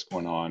understand what's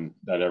going on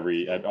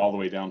at all the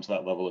way down to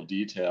that level of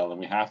detail. And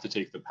we have to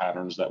take the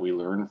patterns that we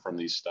learn from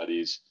these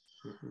studies.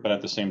 Mm-hmm. But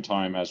at the same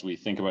time, as we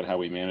think about how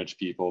we manage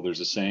people,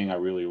 there's a saying I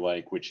really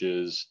like, which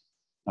is,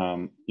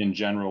 in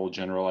general,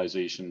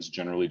 generalizations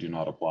generally do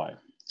not apply.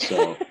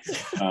 So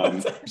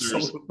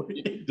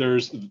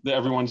there's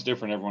everyone's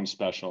different, everyone's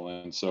special.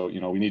 And so,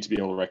 we need to be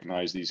able to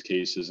recognize these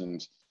cases.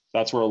 And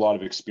that's where a lot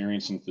of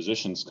experience in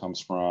physicians comes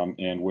from,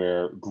 and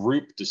where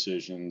group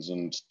decisions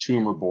and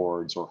tumor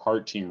boards or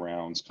heart team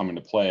rounds come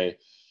into play,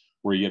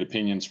 where you get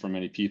opinions from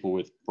many people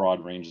with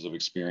broad ranges of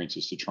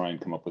experiences to try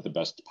and come up with the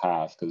best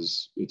path,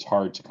 because it's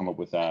hard to come up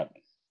with that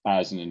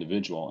as an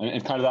individual.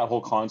 And kind of that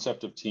whole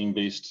concept of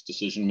team-based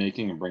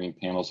decision-making and bringing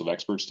panels of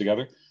experts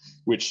together,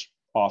 which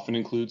often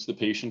includes the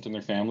patient and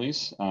their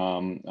families,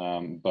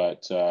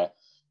 but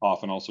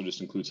often also just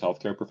includes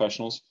healthcare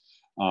professionals.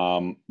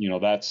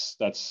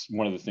 That's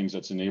one of the things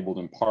that's enabled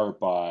in part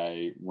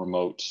by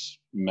remote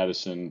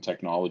medicine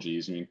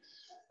technologies. I mean,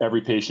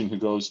 every patient who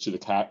goes to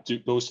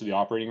the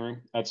operating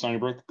room at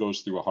Sunnybrook goes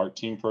through a heart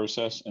team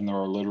process, and there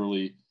are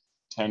literally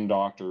 10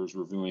 doctors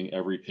reviewing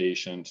every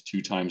patient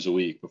 2 times a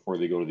week before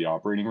they go to the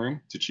operating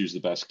room to choose the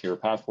best care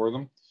path for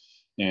them.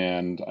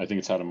 And I think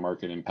it's had a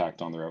marked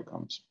impact on their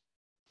outcomes.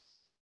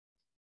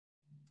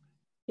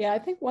 Yeah, I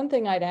think one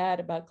thing I'd add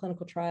about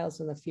clinical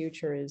trials in the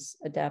future is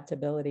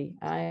adaptability.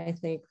 I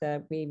think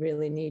that we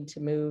really need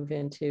to move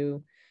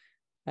into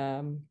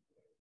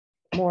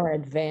more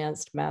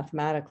advanced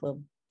mathematically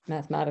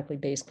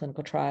based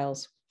clinical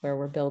trials, where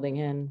we're building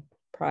in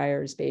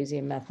priors,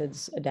 Bayesian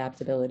methods,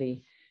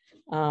 adaptability,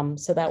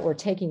 so that we're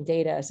taking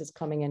data as it's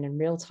coming in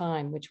real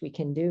time, which we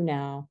can do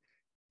now,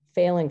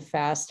 failing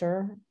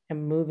faster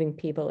and moving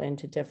people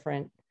into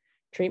different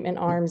treatment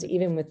arms.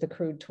 Even with the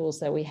crude tools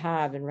that we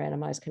have in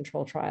randomized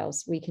control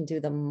trials, we can do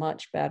them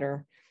much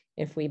better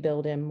if we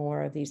build in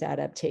more of these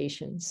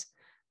adaptations,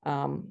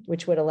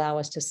 which would allow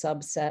us to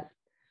subset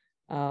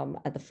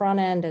at the front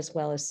end, as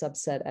well as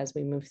subset as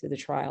we move through the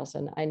trials.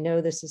 And I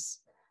know this is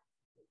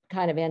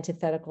kind of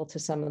antithetical to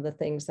some of the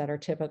things that are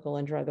typical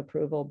in drug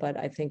approval, but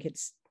I think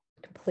it's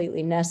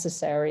completely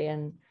necessary.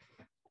 And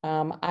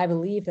I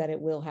believe that it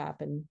will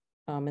happen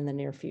in the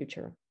near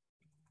future,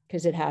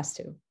 because it has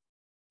to.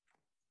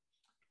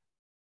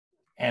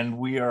 And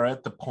we are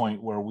at the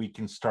point where we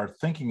can start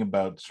thinking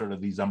about sort of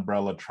these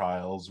umbrella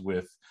trials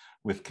with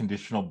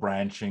conditional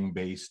branching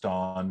based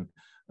on,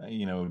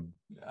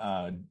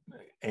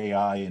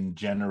 AI and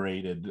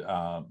generated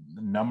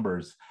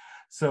numbers.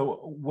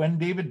 So when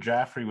David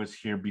Jaffrey was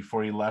here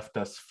before he left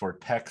us for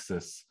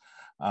Texas,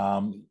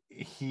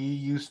 he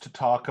used to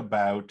talk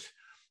about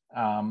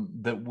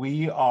that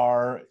we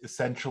are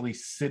essentially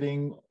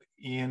sitting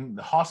in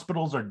the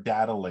hospitals are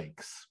data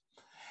lakes.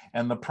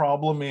 And the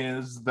problem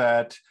is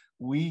that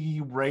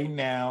we right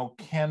now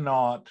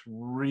cannot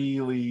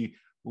really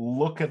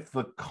look at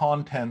the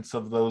contents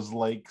of those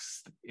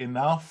lakes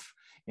enough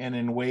and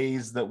in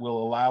ways that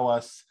will allow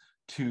us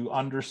to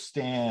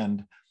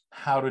understand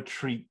how to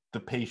treat the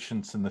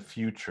patients in the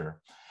future.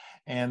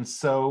 And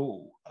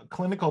so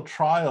clinical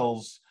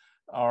trials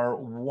are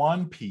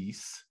one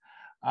piece,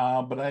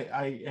 but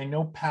I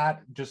know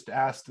Pat just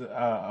asked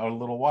a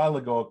little while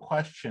ago a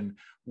question: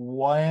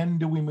 when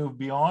do we move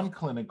beyond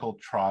clinical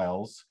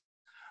trials?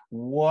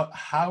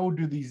 How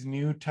do these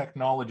new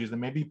technologies, and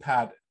maybe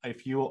Pat,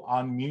 if you'll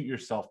unmute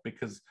yourself,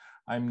 because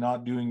I'm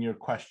not doing your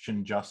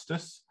question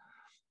justice.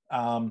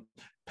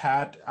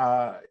 Pat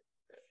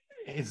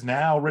is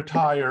now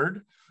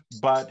retired,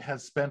 but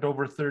has spent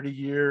over 30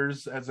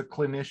 years as a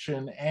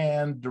clinician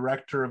and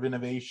director of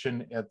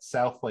innovation at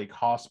South Lake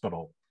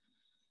Hospital.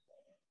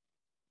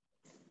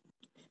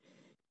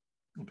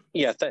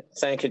 Yeah,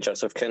 thank you,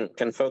 Joseph.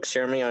 Can folks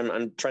hear me?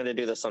 I'm trying to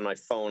do this on my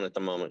phone at the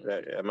moment.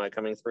 Am I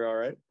coming through all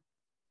right?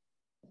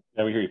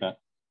 Yeah, we hear you, Pat.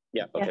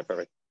 Yeah, okay, yes.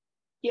 Perfect.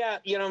 Yeah,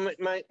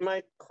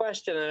 my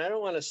question, and I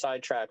don't want to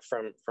sidetrack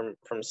from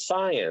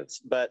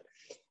science, but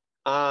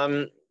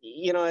as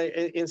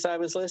I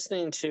was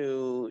listening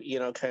to,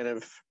 kind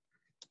of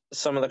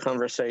some of the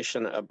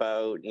conversation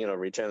about,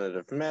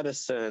 regenerative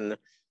medicine,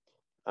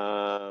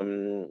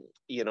 the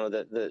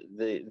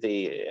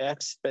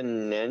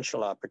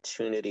exponential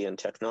opportunity in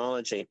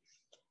technology,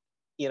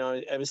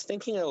 I was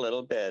thinking a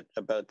little bit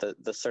about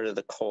the sort of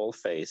the coal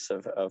face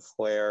of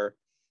where,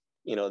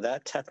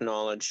 that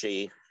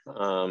technology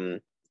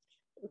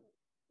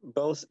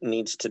both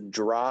needs to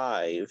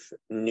drive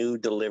new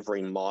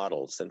delivery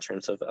models in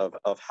terms of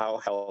how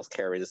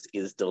healthcare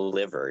is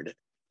delivered.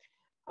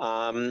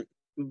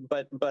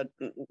 but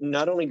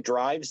not only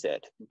drives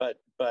it,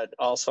 but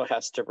also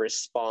has to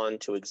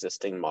respond to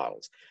existing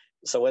models.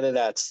 So whether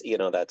that's,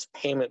 that's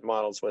payment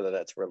models, whether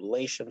that's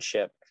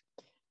relationship.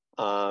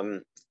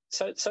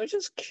 So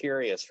just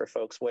curious for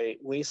folks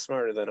way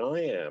smarter than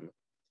I am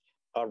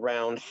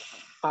around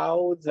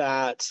how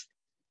that,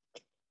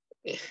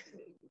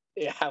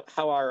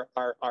 how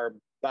our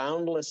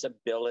boundless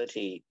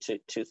ability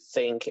to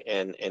think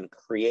and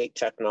create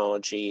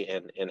technology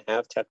and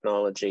have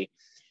technology,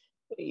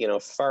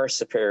 far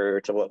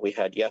superior to what we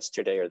had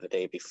yesterday or the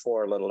day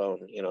before, let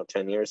alone,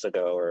 10 years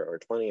ago or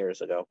 20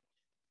 years ago,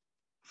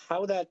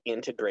 how that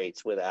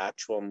integrates with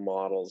actual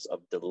models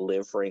of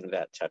delivering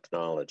that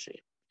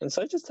technology. And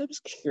so I was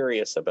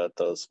curious about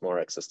those more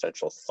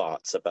existential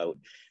thoughts about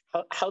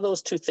how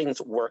those two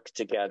things work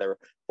together,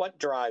 what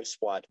drives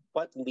what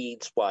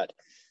leads what,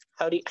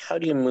 how do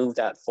you move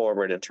that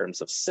forward in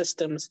terms of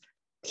systems,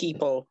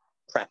 people,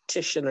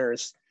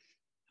 practitioners,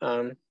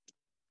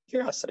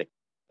 curiosity,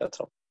 that's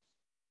all.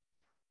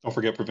 Don't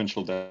forget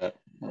provincial debt.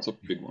 That's a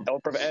big one.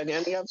 Yeah,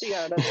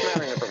 that's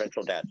mattering of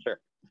provincial debt, sure.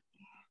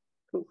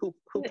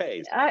 Who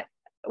pays?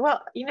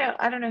 Well,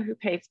 I don't know who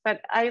pays,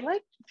 but I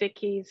liked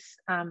Vicky's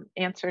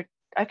answer.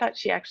 I thought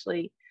she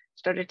actually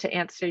started to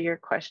answer your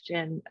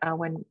question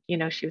when,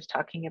 she was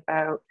talking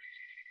about,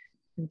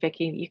 and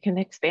Vicky, you can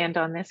expand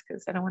on this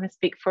because I don't want to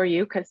speak for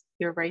you because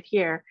you're right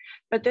here.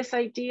 But this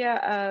idea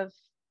of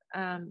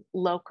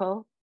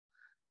local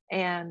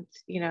and,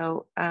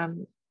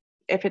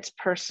 if it's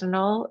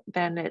personal,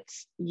 then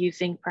it's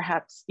using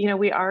perhaps,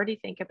 we already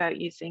think about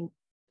using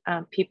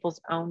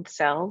people's own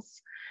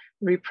cells,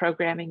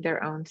 reprogramming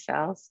their own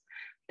cells.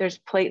 There's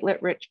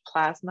platelet-rich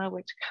plasma,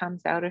 which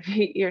comes out of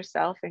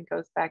yourself and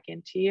goes back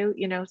into you,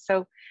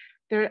 so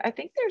I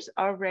think there's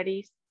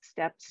already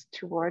steps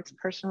towards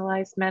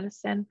personalized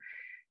medicine.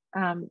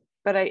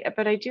 But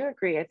I do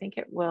agree. I think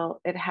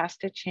it has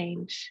to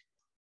change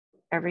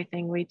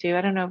everything we do.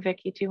 I don't know,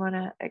 Vicky, do you want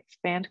to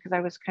expand? Because I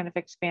was kind of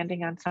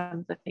expanding on some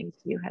of the things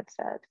you had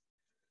said.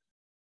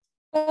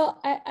 Well,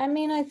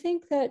 I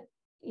think that,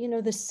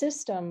 the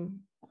system,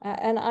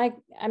 and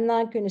I'm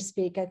not going to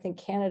speak, I think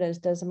Canada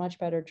does a much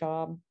better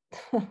job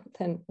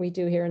than we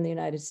do here in the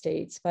United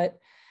States, but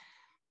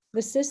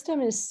the system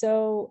is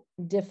so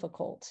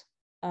difficult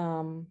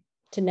to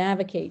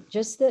navigate,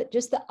 just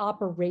the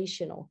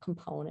operational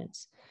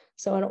components.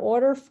 So in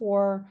order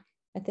for,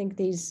 I think,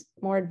 these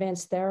more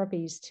advanced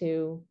therapies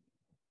to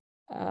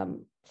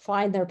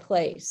find their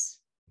place,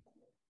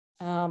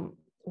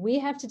 we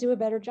have to do a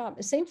better job.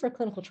 The same for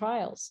clinical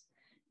trials.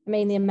 I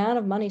mean, the amount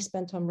of money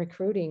spent on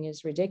recruiting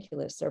is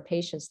ridiculous. There are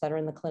patients that are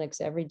in the clinics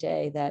every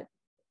day that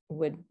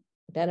would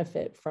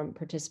benefit from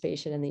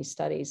participation in these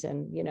studies.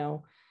 And,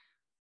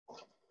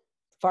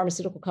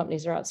 pharmaceutical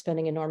companies are out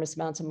spending enormous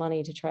amounts of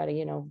money to try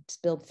to,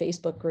 build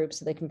Facebook groups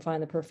so they can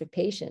find the perfect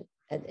patient.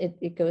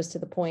 It goes to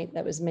the point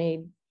that was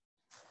made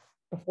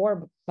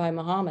before by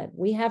Mohammed.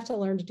 We have to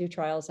learn to do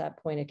trials at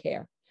point of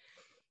care.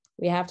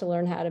 We have to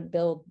learn how to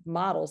build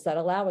models that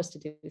allow us to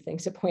do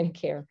things at point of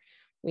care.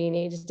 We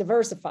need to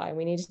diversify.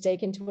 We need to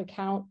take into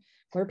account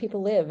where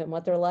people live and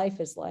what their life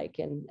is like.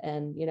 And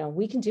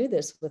we can do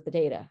this with the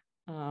data.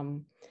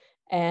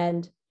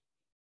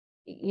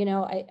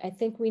 I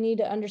think we need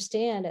to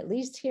understand, at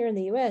least here in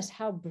the US,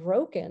 how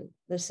broken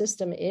the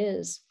system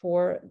is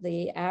for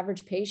the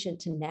average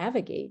patient to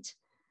navigate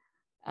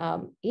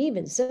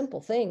even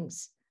simple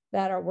things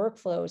that are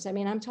workflows. I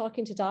mean, I'm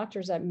talking to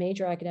doctors at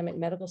major academic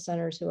medical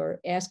centers who are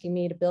asking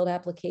me to build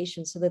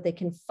applications so that they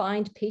can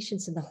find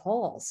patients in the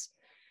halls,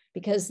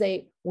 because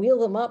they wheel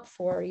them up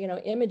for,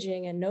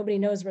 imaging and nobody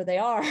knows where they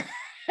are.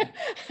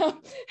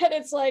 And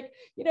it's like,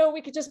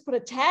 we could just put a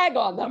tag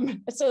on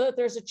them so that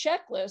there's a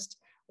checklist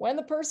when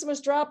the person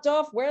was dropped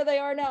off, where they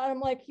are now. And I'm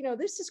like,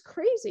 this is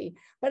crazy,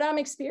 but I'm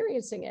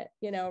experiencing it,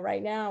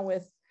 right now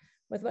with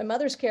my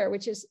mother's care,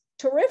 which is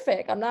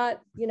terrific. I'm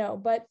not,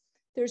 but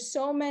there's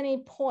so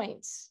many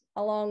points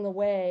along the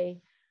way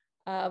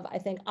of, I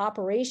think,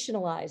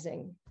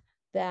 operationalizing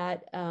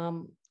that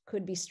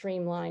could be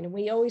streamlined. And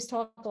we always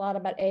talk a lot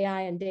about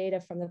AI and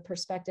data from the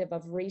perspective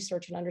of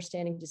research and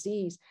understanding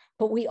disease,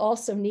 but we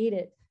also need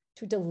it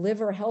to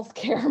deliver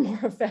healthcare more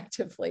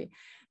effectively.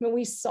 I mean,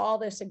 we saw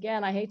this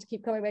again. I hate to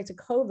keep coming back to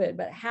COVID,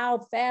 but how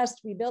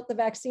fast we built the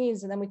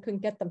vaccines and then we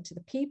couldn't get them to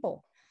the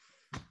people.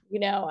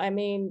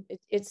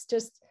 It's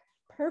just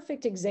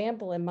perfect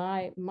example in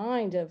my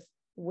mind of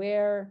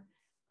where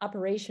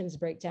operations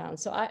break down.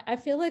 So I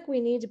feel like we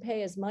need to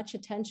pay as much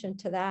attention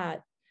to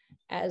that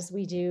as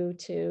we do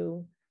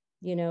to,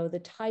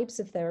 the types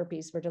of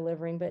therapies we're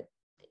delivering, but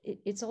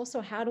it's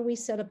also, how do we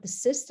set up the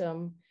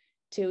system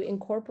to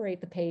incorporate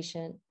the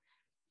patient,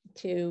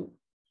 to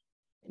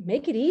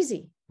make it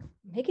easy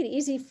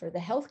for the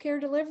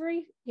healthcare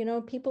delivery,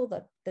 people,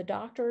 the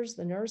doctors,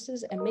 the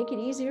nurses, and make it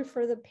easier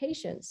for the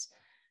patients.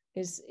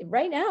 Is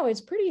right now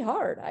it's pretty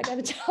hard, I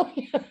got to tell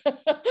you.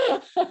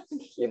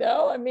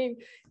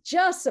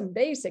 Just some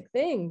basic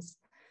things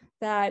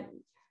that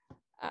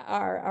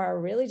are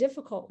really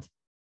difficult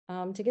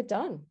to get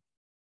done.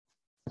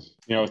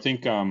 I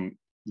think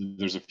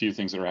there's a few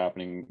thuse that are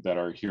happening that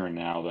are here and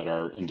now that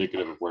are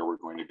indicative of where we're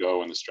going to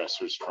go, and the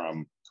stressors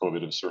from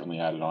COVID have certainly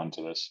added on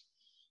to this.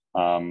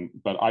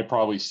 But I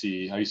used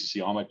to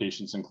see all my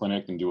patients in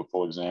clinic and do a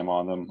full exam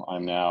on them.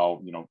 I'm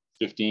now,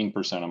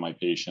 15% of my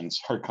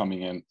patients are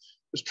coming in,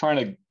 just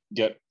trying to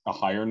get a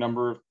higher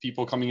number of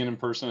people coming in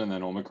person. And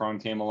then Omicron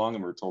came along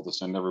and we were told to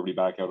send everybody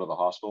back out of the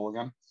hospital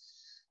again.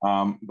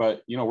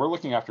 But, we're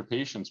looking after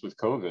patients with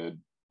COVID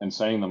and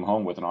sending them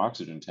home with an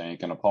oxygen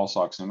tank and a pulse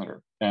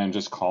oximeter and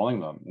just calling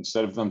them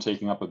instead of them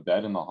taking up a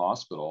bed in the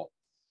hospital.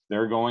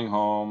 They're going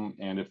home,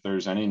 and if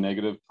there's any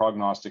negative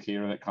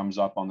prognosticator that comes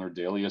up on their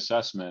daily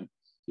assessment,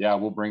 yeah,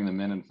 we'll bring them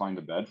in and find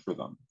a bed for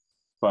them.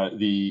 But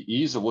the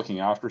ease of looking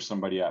after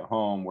somebody at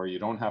home where you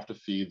don't have to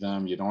feed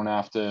them, you don't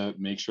have to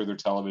make sure their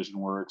television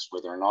works,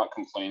 where they're not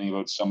complaining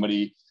about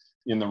somebody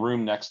in the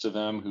room next to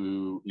them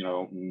who,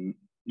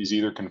 is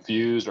either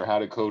confused or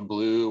had a code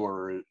blue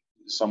or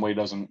some way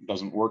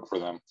doesn't work for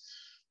them.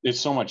 It's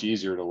so much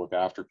easier to look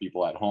after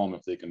people at home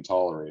if they can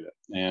tolerate it.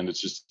 And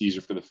it's just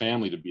easier for the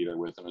family to be there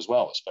with them as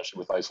well, especially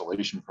with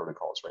isolation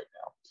protocols right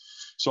now.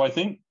 So I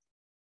think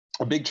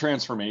a big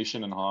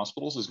transformation in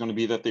hospitals is going to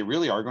be that they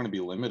really are going to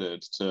be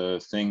limited to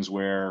things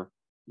where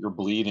you're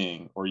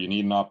bleeding or you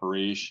need an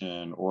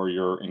operation or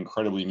you're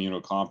incredibly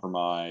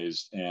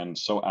immunocompromised and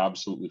so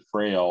absolutely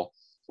frail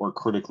or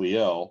critically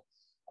ill.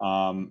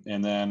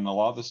 And then a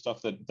lot of the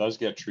stuff that does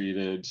get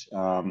treated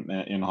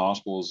in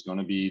hospitals is going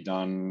to be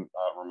done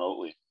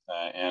remotely.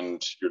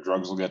 And your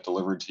drugs will get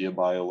delivered to you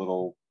by a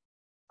little,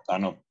 I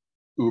don't know,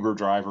 Uber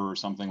driver or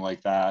something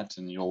like that,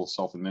 and you'll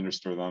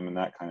self-administer them and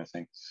that kind of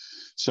thing.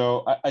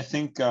 So I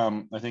think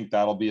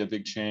that'll be a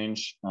big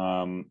change.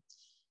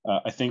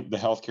 I think the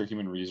healthcare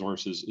human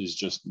resources is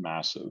just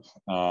massive.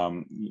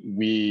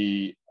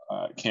 We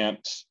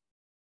can't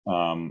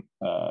find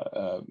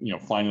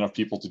enough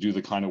people to do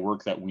the kind of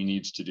work that we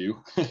need to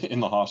do in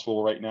the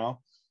hospital right now,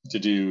 to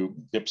do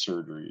hip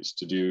surgeries,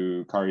 to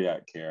do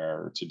cardiac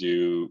care,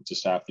 to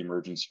staff the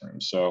emergency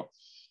room. So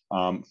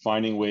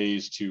finding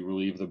ways to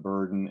relieve the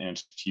burden and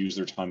to use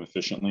their time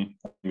efficiently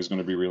is going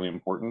to be really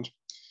important.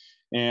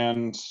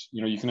 And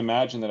you can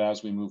imagine that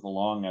as we move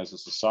along as a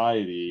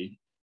society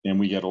and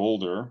we get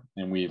older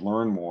and we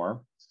learn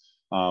more,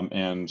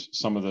 and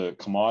some of the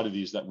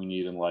commodities that we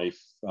need in life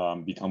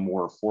become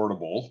more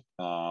affordable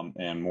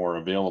and more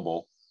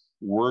available,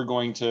 we're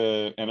going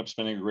to end up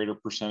spending a greater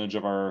percentage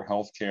of our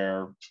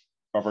healthcare,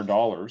 of our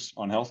dollars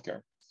on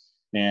healthcare.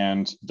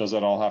 And does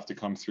that all have to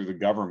come through the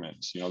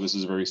government? This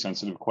is a very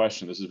sensitive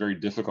question. This is a very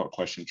difficult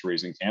question to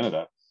raise in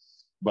Canada,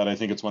 but I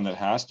think it's one that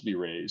has to be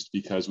raised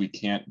because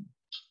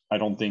I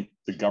don't think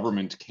the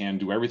government can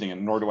do everything,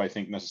 and nor do I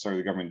think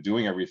necessarily the government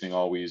doing everything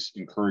always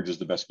encourages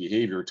the best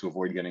behavior to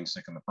avoid getting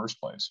sick in the first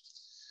place.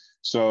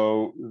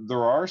 So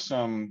there are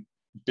some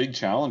big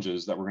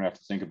challenges that we're going to have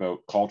to think about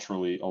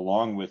culturally,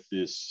 along with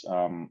this,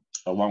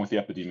 along with the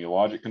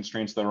epidemiologic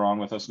constraints that are on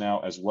with us now,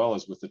 as well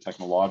as with the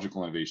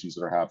technological innovations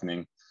that are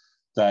happening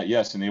that,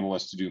 yes, enable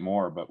us to do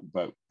more,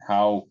 but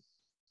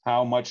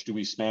how much do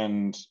we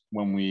spend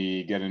when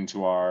we get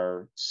into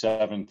our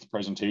 7th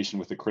presentation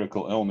with a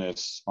critical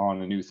illness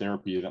on a new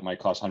therapy that might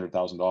cost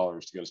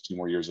 $100,000 to get us 2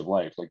 more years of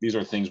life? Like, these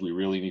are things we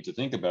really need to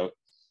think about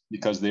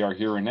because they are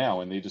here and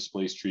now, and they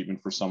displace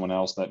treatment for someone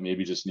else that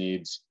maybe just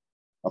needs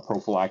a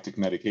prophylactic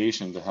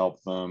medication to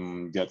help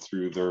them get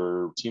through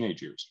their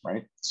teenage years,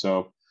 right?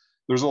 So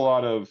there's a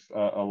lot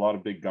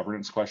of big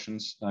governance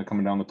questions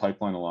coming down the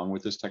pipeline along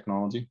with this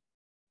technology.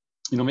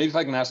 Maybe if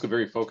I can ask a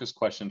very focused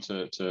question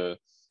to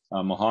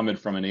Mohammed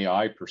from an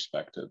AI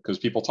perspective, because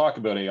people talk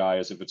about AI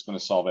as if it's going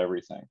to solve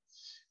everything,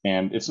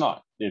 and it's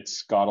not.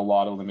 It's got a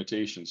lot of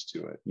limitations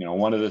to it.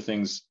 One of the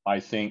things,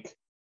 I think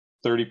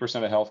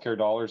 30% of healthcare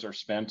dollars are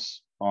spent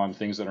on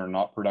things that are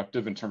not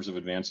productive in terms of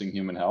advancing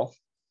human health.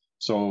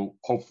 So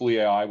hopefully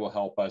AI will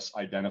help us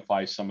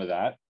identify some of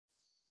that.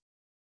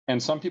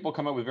 And some people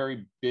come up with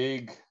very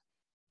big,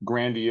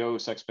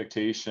 grandiose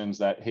expectations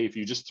that, hey, if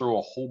you just throw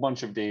a whole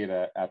bunch of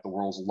data at the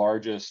world's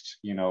largest,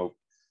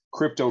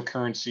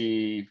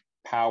 cryptocurrency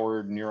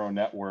powered neural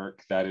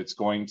network, that it's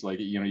going to,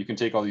 you can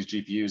take all these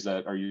GPUs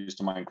that are used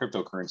to mine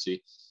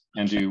cryptocurrency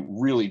and do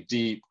really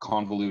deep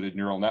convoluted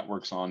neural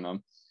networks on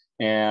them.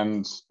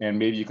 And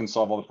maybe you can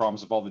solve all the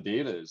problems if all the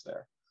data is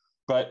there.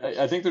 But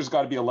I think there's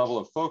got to be a level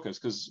of focus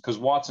because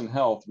Watson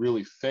Health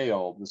really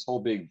failed. This whole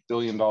big $1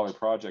 billion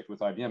project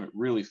with IBM, it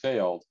really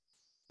failed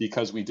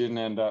because we didn't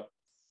end up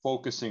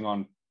focusing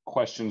on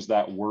questions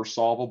that were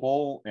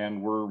solvable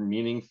and were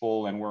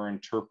meaningful and were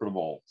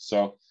interpretable.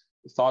 So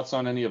thoughts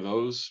on any of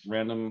those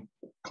random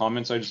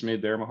comments I just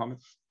made there, Mohammed?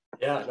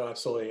 Yeah, no,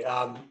 absolutely.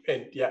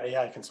 And yeah,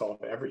 AI can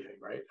solve everything,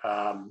 right?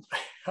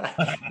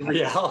 The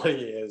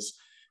reality is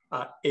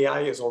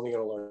AI is only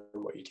going to learn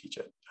what you teach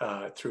it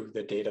through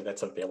the data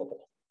that's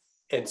available.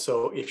 And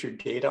so if your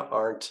data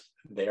aren't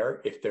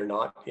there, if they're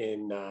not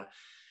in the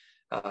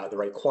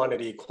right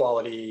quantity,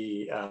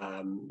 quality,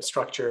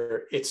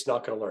 structure, it's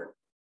not going to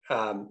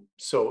learn.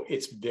 So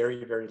it's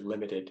very, very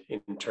limited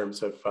in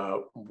terms of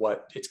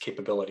what its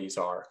capabilities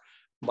are,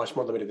 much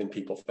more limited than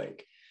people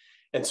think.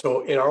 And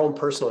so in our own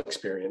personal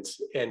experience,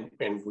 and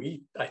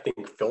we, I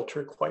think,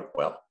 filter quite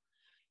well.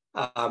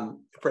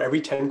 For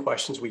every 10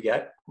 questions we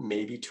get,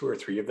 maybe 2 or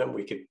 3 of them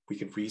we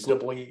could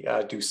reasonably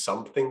do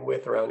something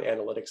with around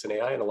analytics and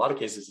AI. In a lot of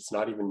cases, it's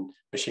not even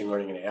machine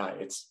learning and AI.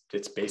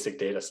 It's basic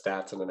data,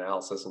 stats, and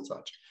analysis and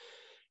such.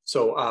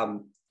 So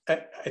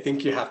I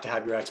think you have to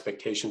have your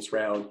expectations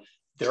around.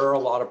 There are a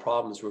lot of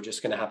problems we're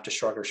just going to have to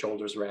shrug our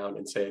shoulders around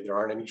and say there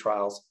aren't any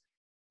trials.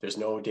 There's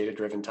no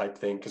data-driven type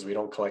thing because we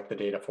don't collect the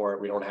data for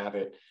it. We don't have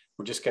it.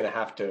 We're just going to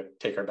have to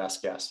take our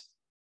best guess.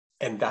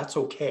 And that's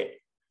okay,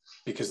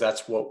 because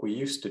that's what we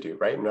used to do,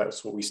 right? And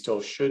that's what we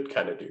still should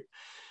kind of do.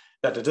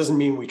 That doesn't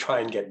mean we try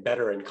and get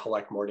better and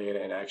collect more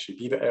data and actually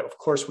be better. Of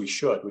course we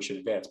should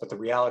advance, but the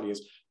reality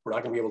is we're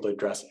not going to be able to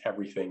address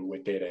everything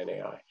with data and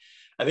AI.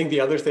 I think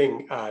the other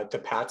thing, to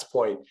Pat's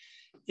point,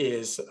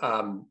 is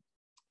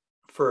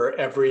for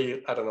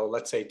every, I don't know,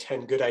 let's say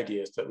 10 good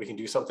ideas that we can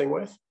do something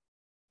with,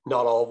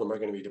 not all of them are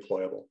going to be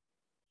deployable.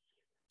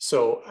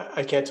 So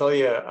I can't tell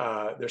you,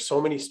 there's so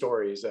many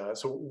stories.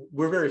 So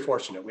we're very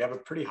fortunate. We have a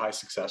pretty high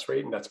success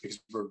rate, and that's because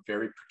we're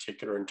very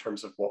particular in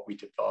terms of what we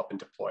develop and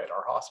deploy at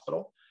our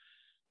hospital.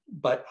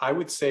 But I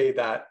would say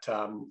that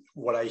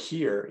what I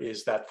hear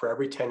is that for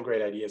every 10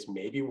 great ideas,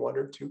 maybe 1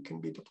 or 2 can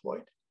be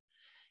deployed.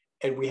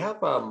 And we have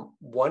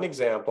one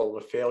example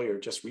of failure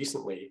just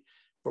recently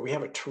where we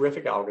have a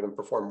terrific algorithm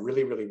perform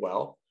really, really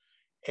well.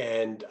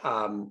 And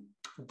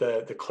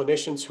the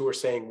clinicians who are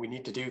saying we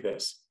need to do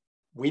this,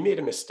 we made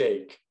a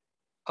mistake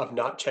of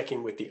not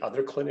checking with the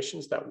other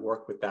clinicians that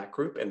work with that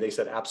group, and they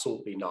said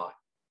absolutely not.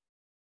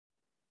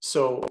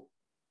 So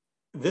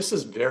this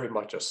is very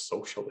much a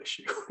social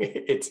issue.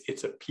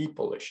 It's a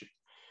people issue,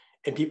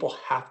 and people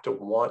have to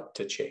want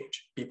to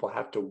change. People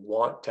have to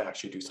want to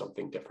actually do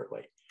something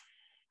differently.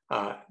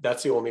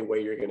 That's the only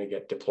way you're going to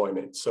get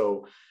deployment.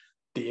 So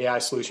the AI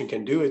solution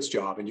can do its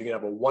job, and you can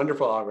have a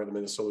wonderful algorithm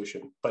in the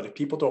solution. But if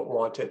people don't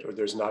want it, or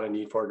there's not a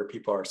need for it, or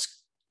people are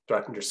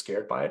threatened or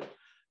scared by it,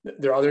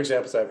 there are other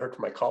examples I've heard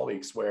from my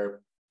colleagues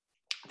where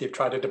they've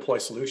tried to deploy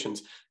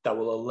solutions that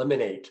will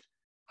eliminate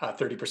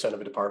 30%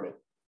 of a department.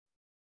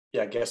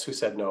 Yeah, guess who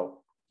said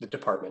no? The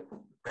department,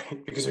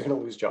 right? Because they're going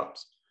to lose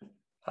jobs.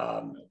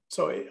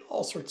 So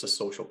all sorts of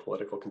social,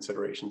 political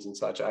considerations and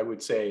such. I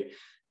would say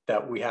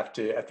that we have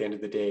to, at the end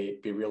of the day,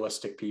 be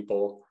realistic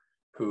people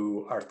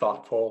who are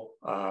thoughtful,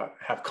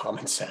 have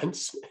common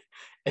sense,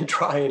 and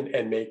try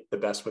and make the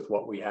best with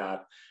what we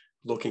have,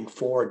 looking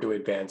forward to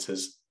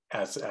advances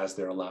as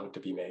they're allowed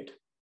to be made.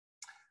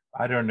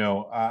 I don't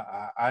know.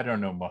 I don't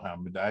know,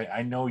 Mohammed.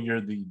 I know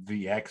you're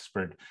the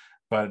expert,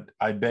 but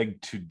I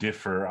beg to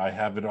differ. I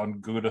have it on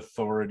good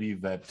authority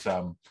that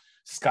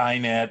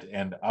Skynet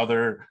and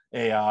other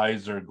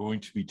AIs are going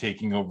to be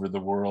taking over the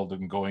world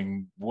and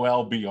going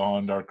well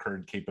beyond our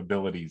current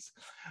capabilities.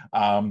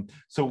 I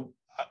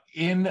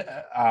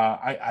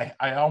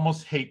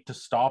almost hate to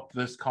stop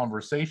this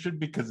conversation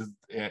because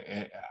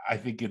I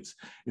think it's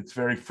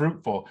very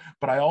fruitful,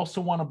 but I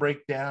also want to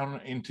break down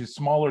into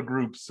smaller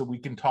groups so we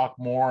can talk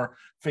more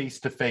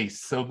face to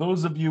face. So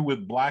those of you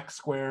with black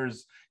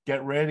squares,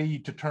 get ready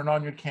to turn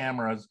on your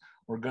cameras.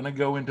 We're going to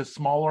go into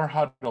smaller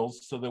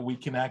huddles so that we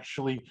can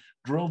actually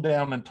drill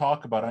down and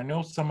talk about. I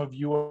know some of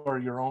you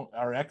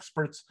are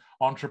experts,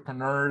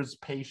 entrepreneurs,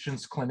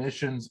 patients,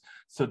 clinicians.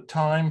 So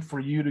time for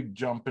you to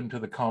jump into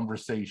the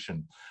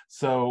conversation.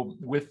 So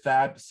with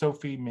that,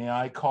 Sophie, may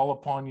I call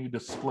upon you to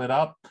split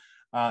up?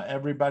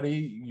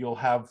 Everybody, you'll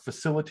have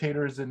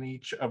facilitators in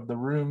each of the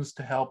rooms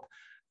to help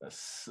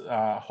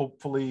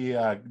hopefully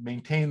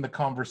maintain the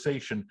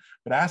conversation,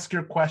 but ask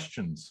your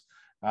questions.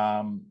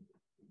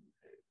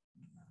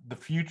 The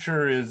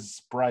future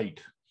is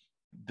bright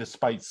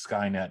despite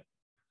Skynet.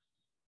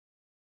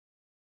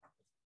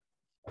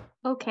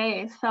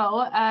 Okay,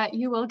 so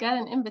you will get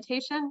an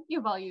invitation.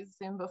 You've all used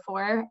Zoom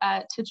before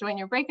to join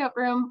your breakout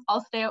room.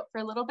 I'll stay out for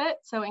a little bit.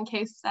 So in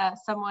case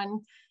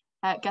someone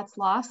gets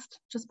lost,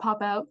 just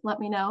pop out, let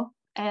me know.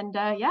 And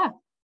yeah,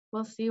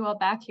 we'll see you all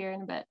back here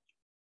in a bit.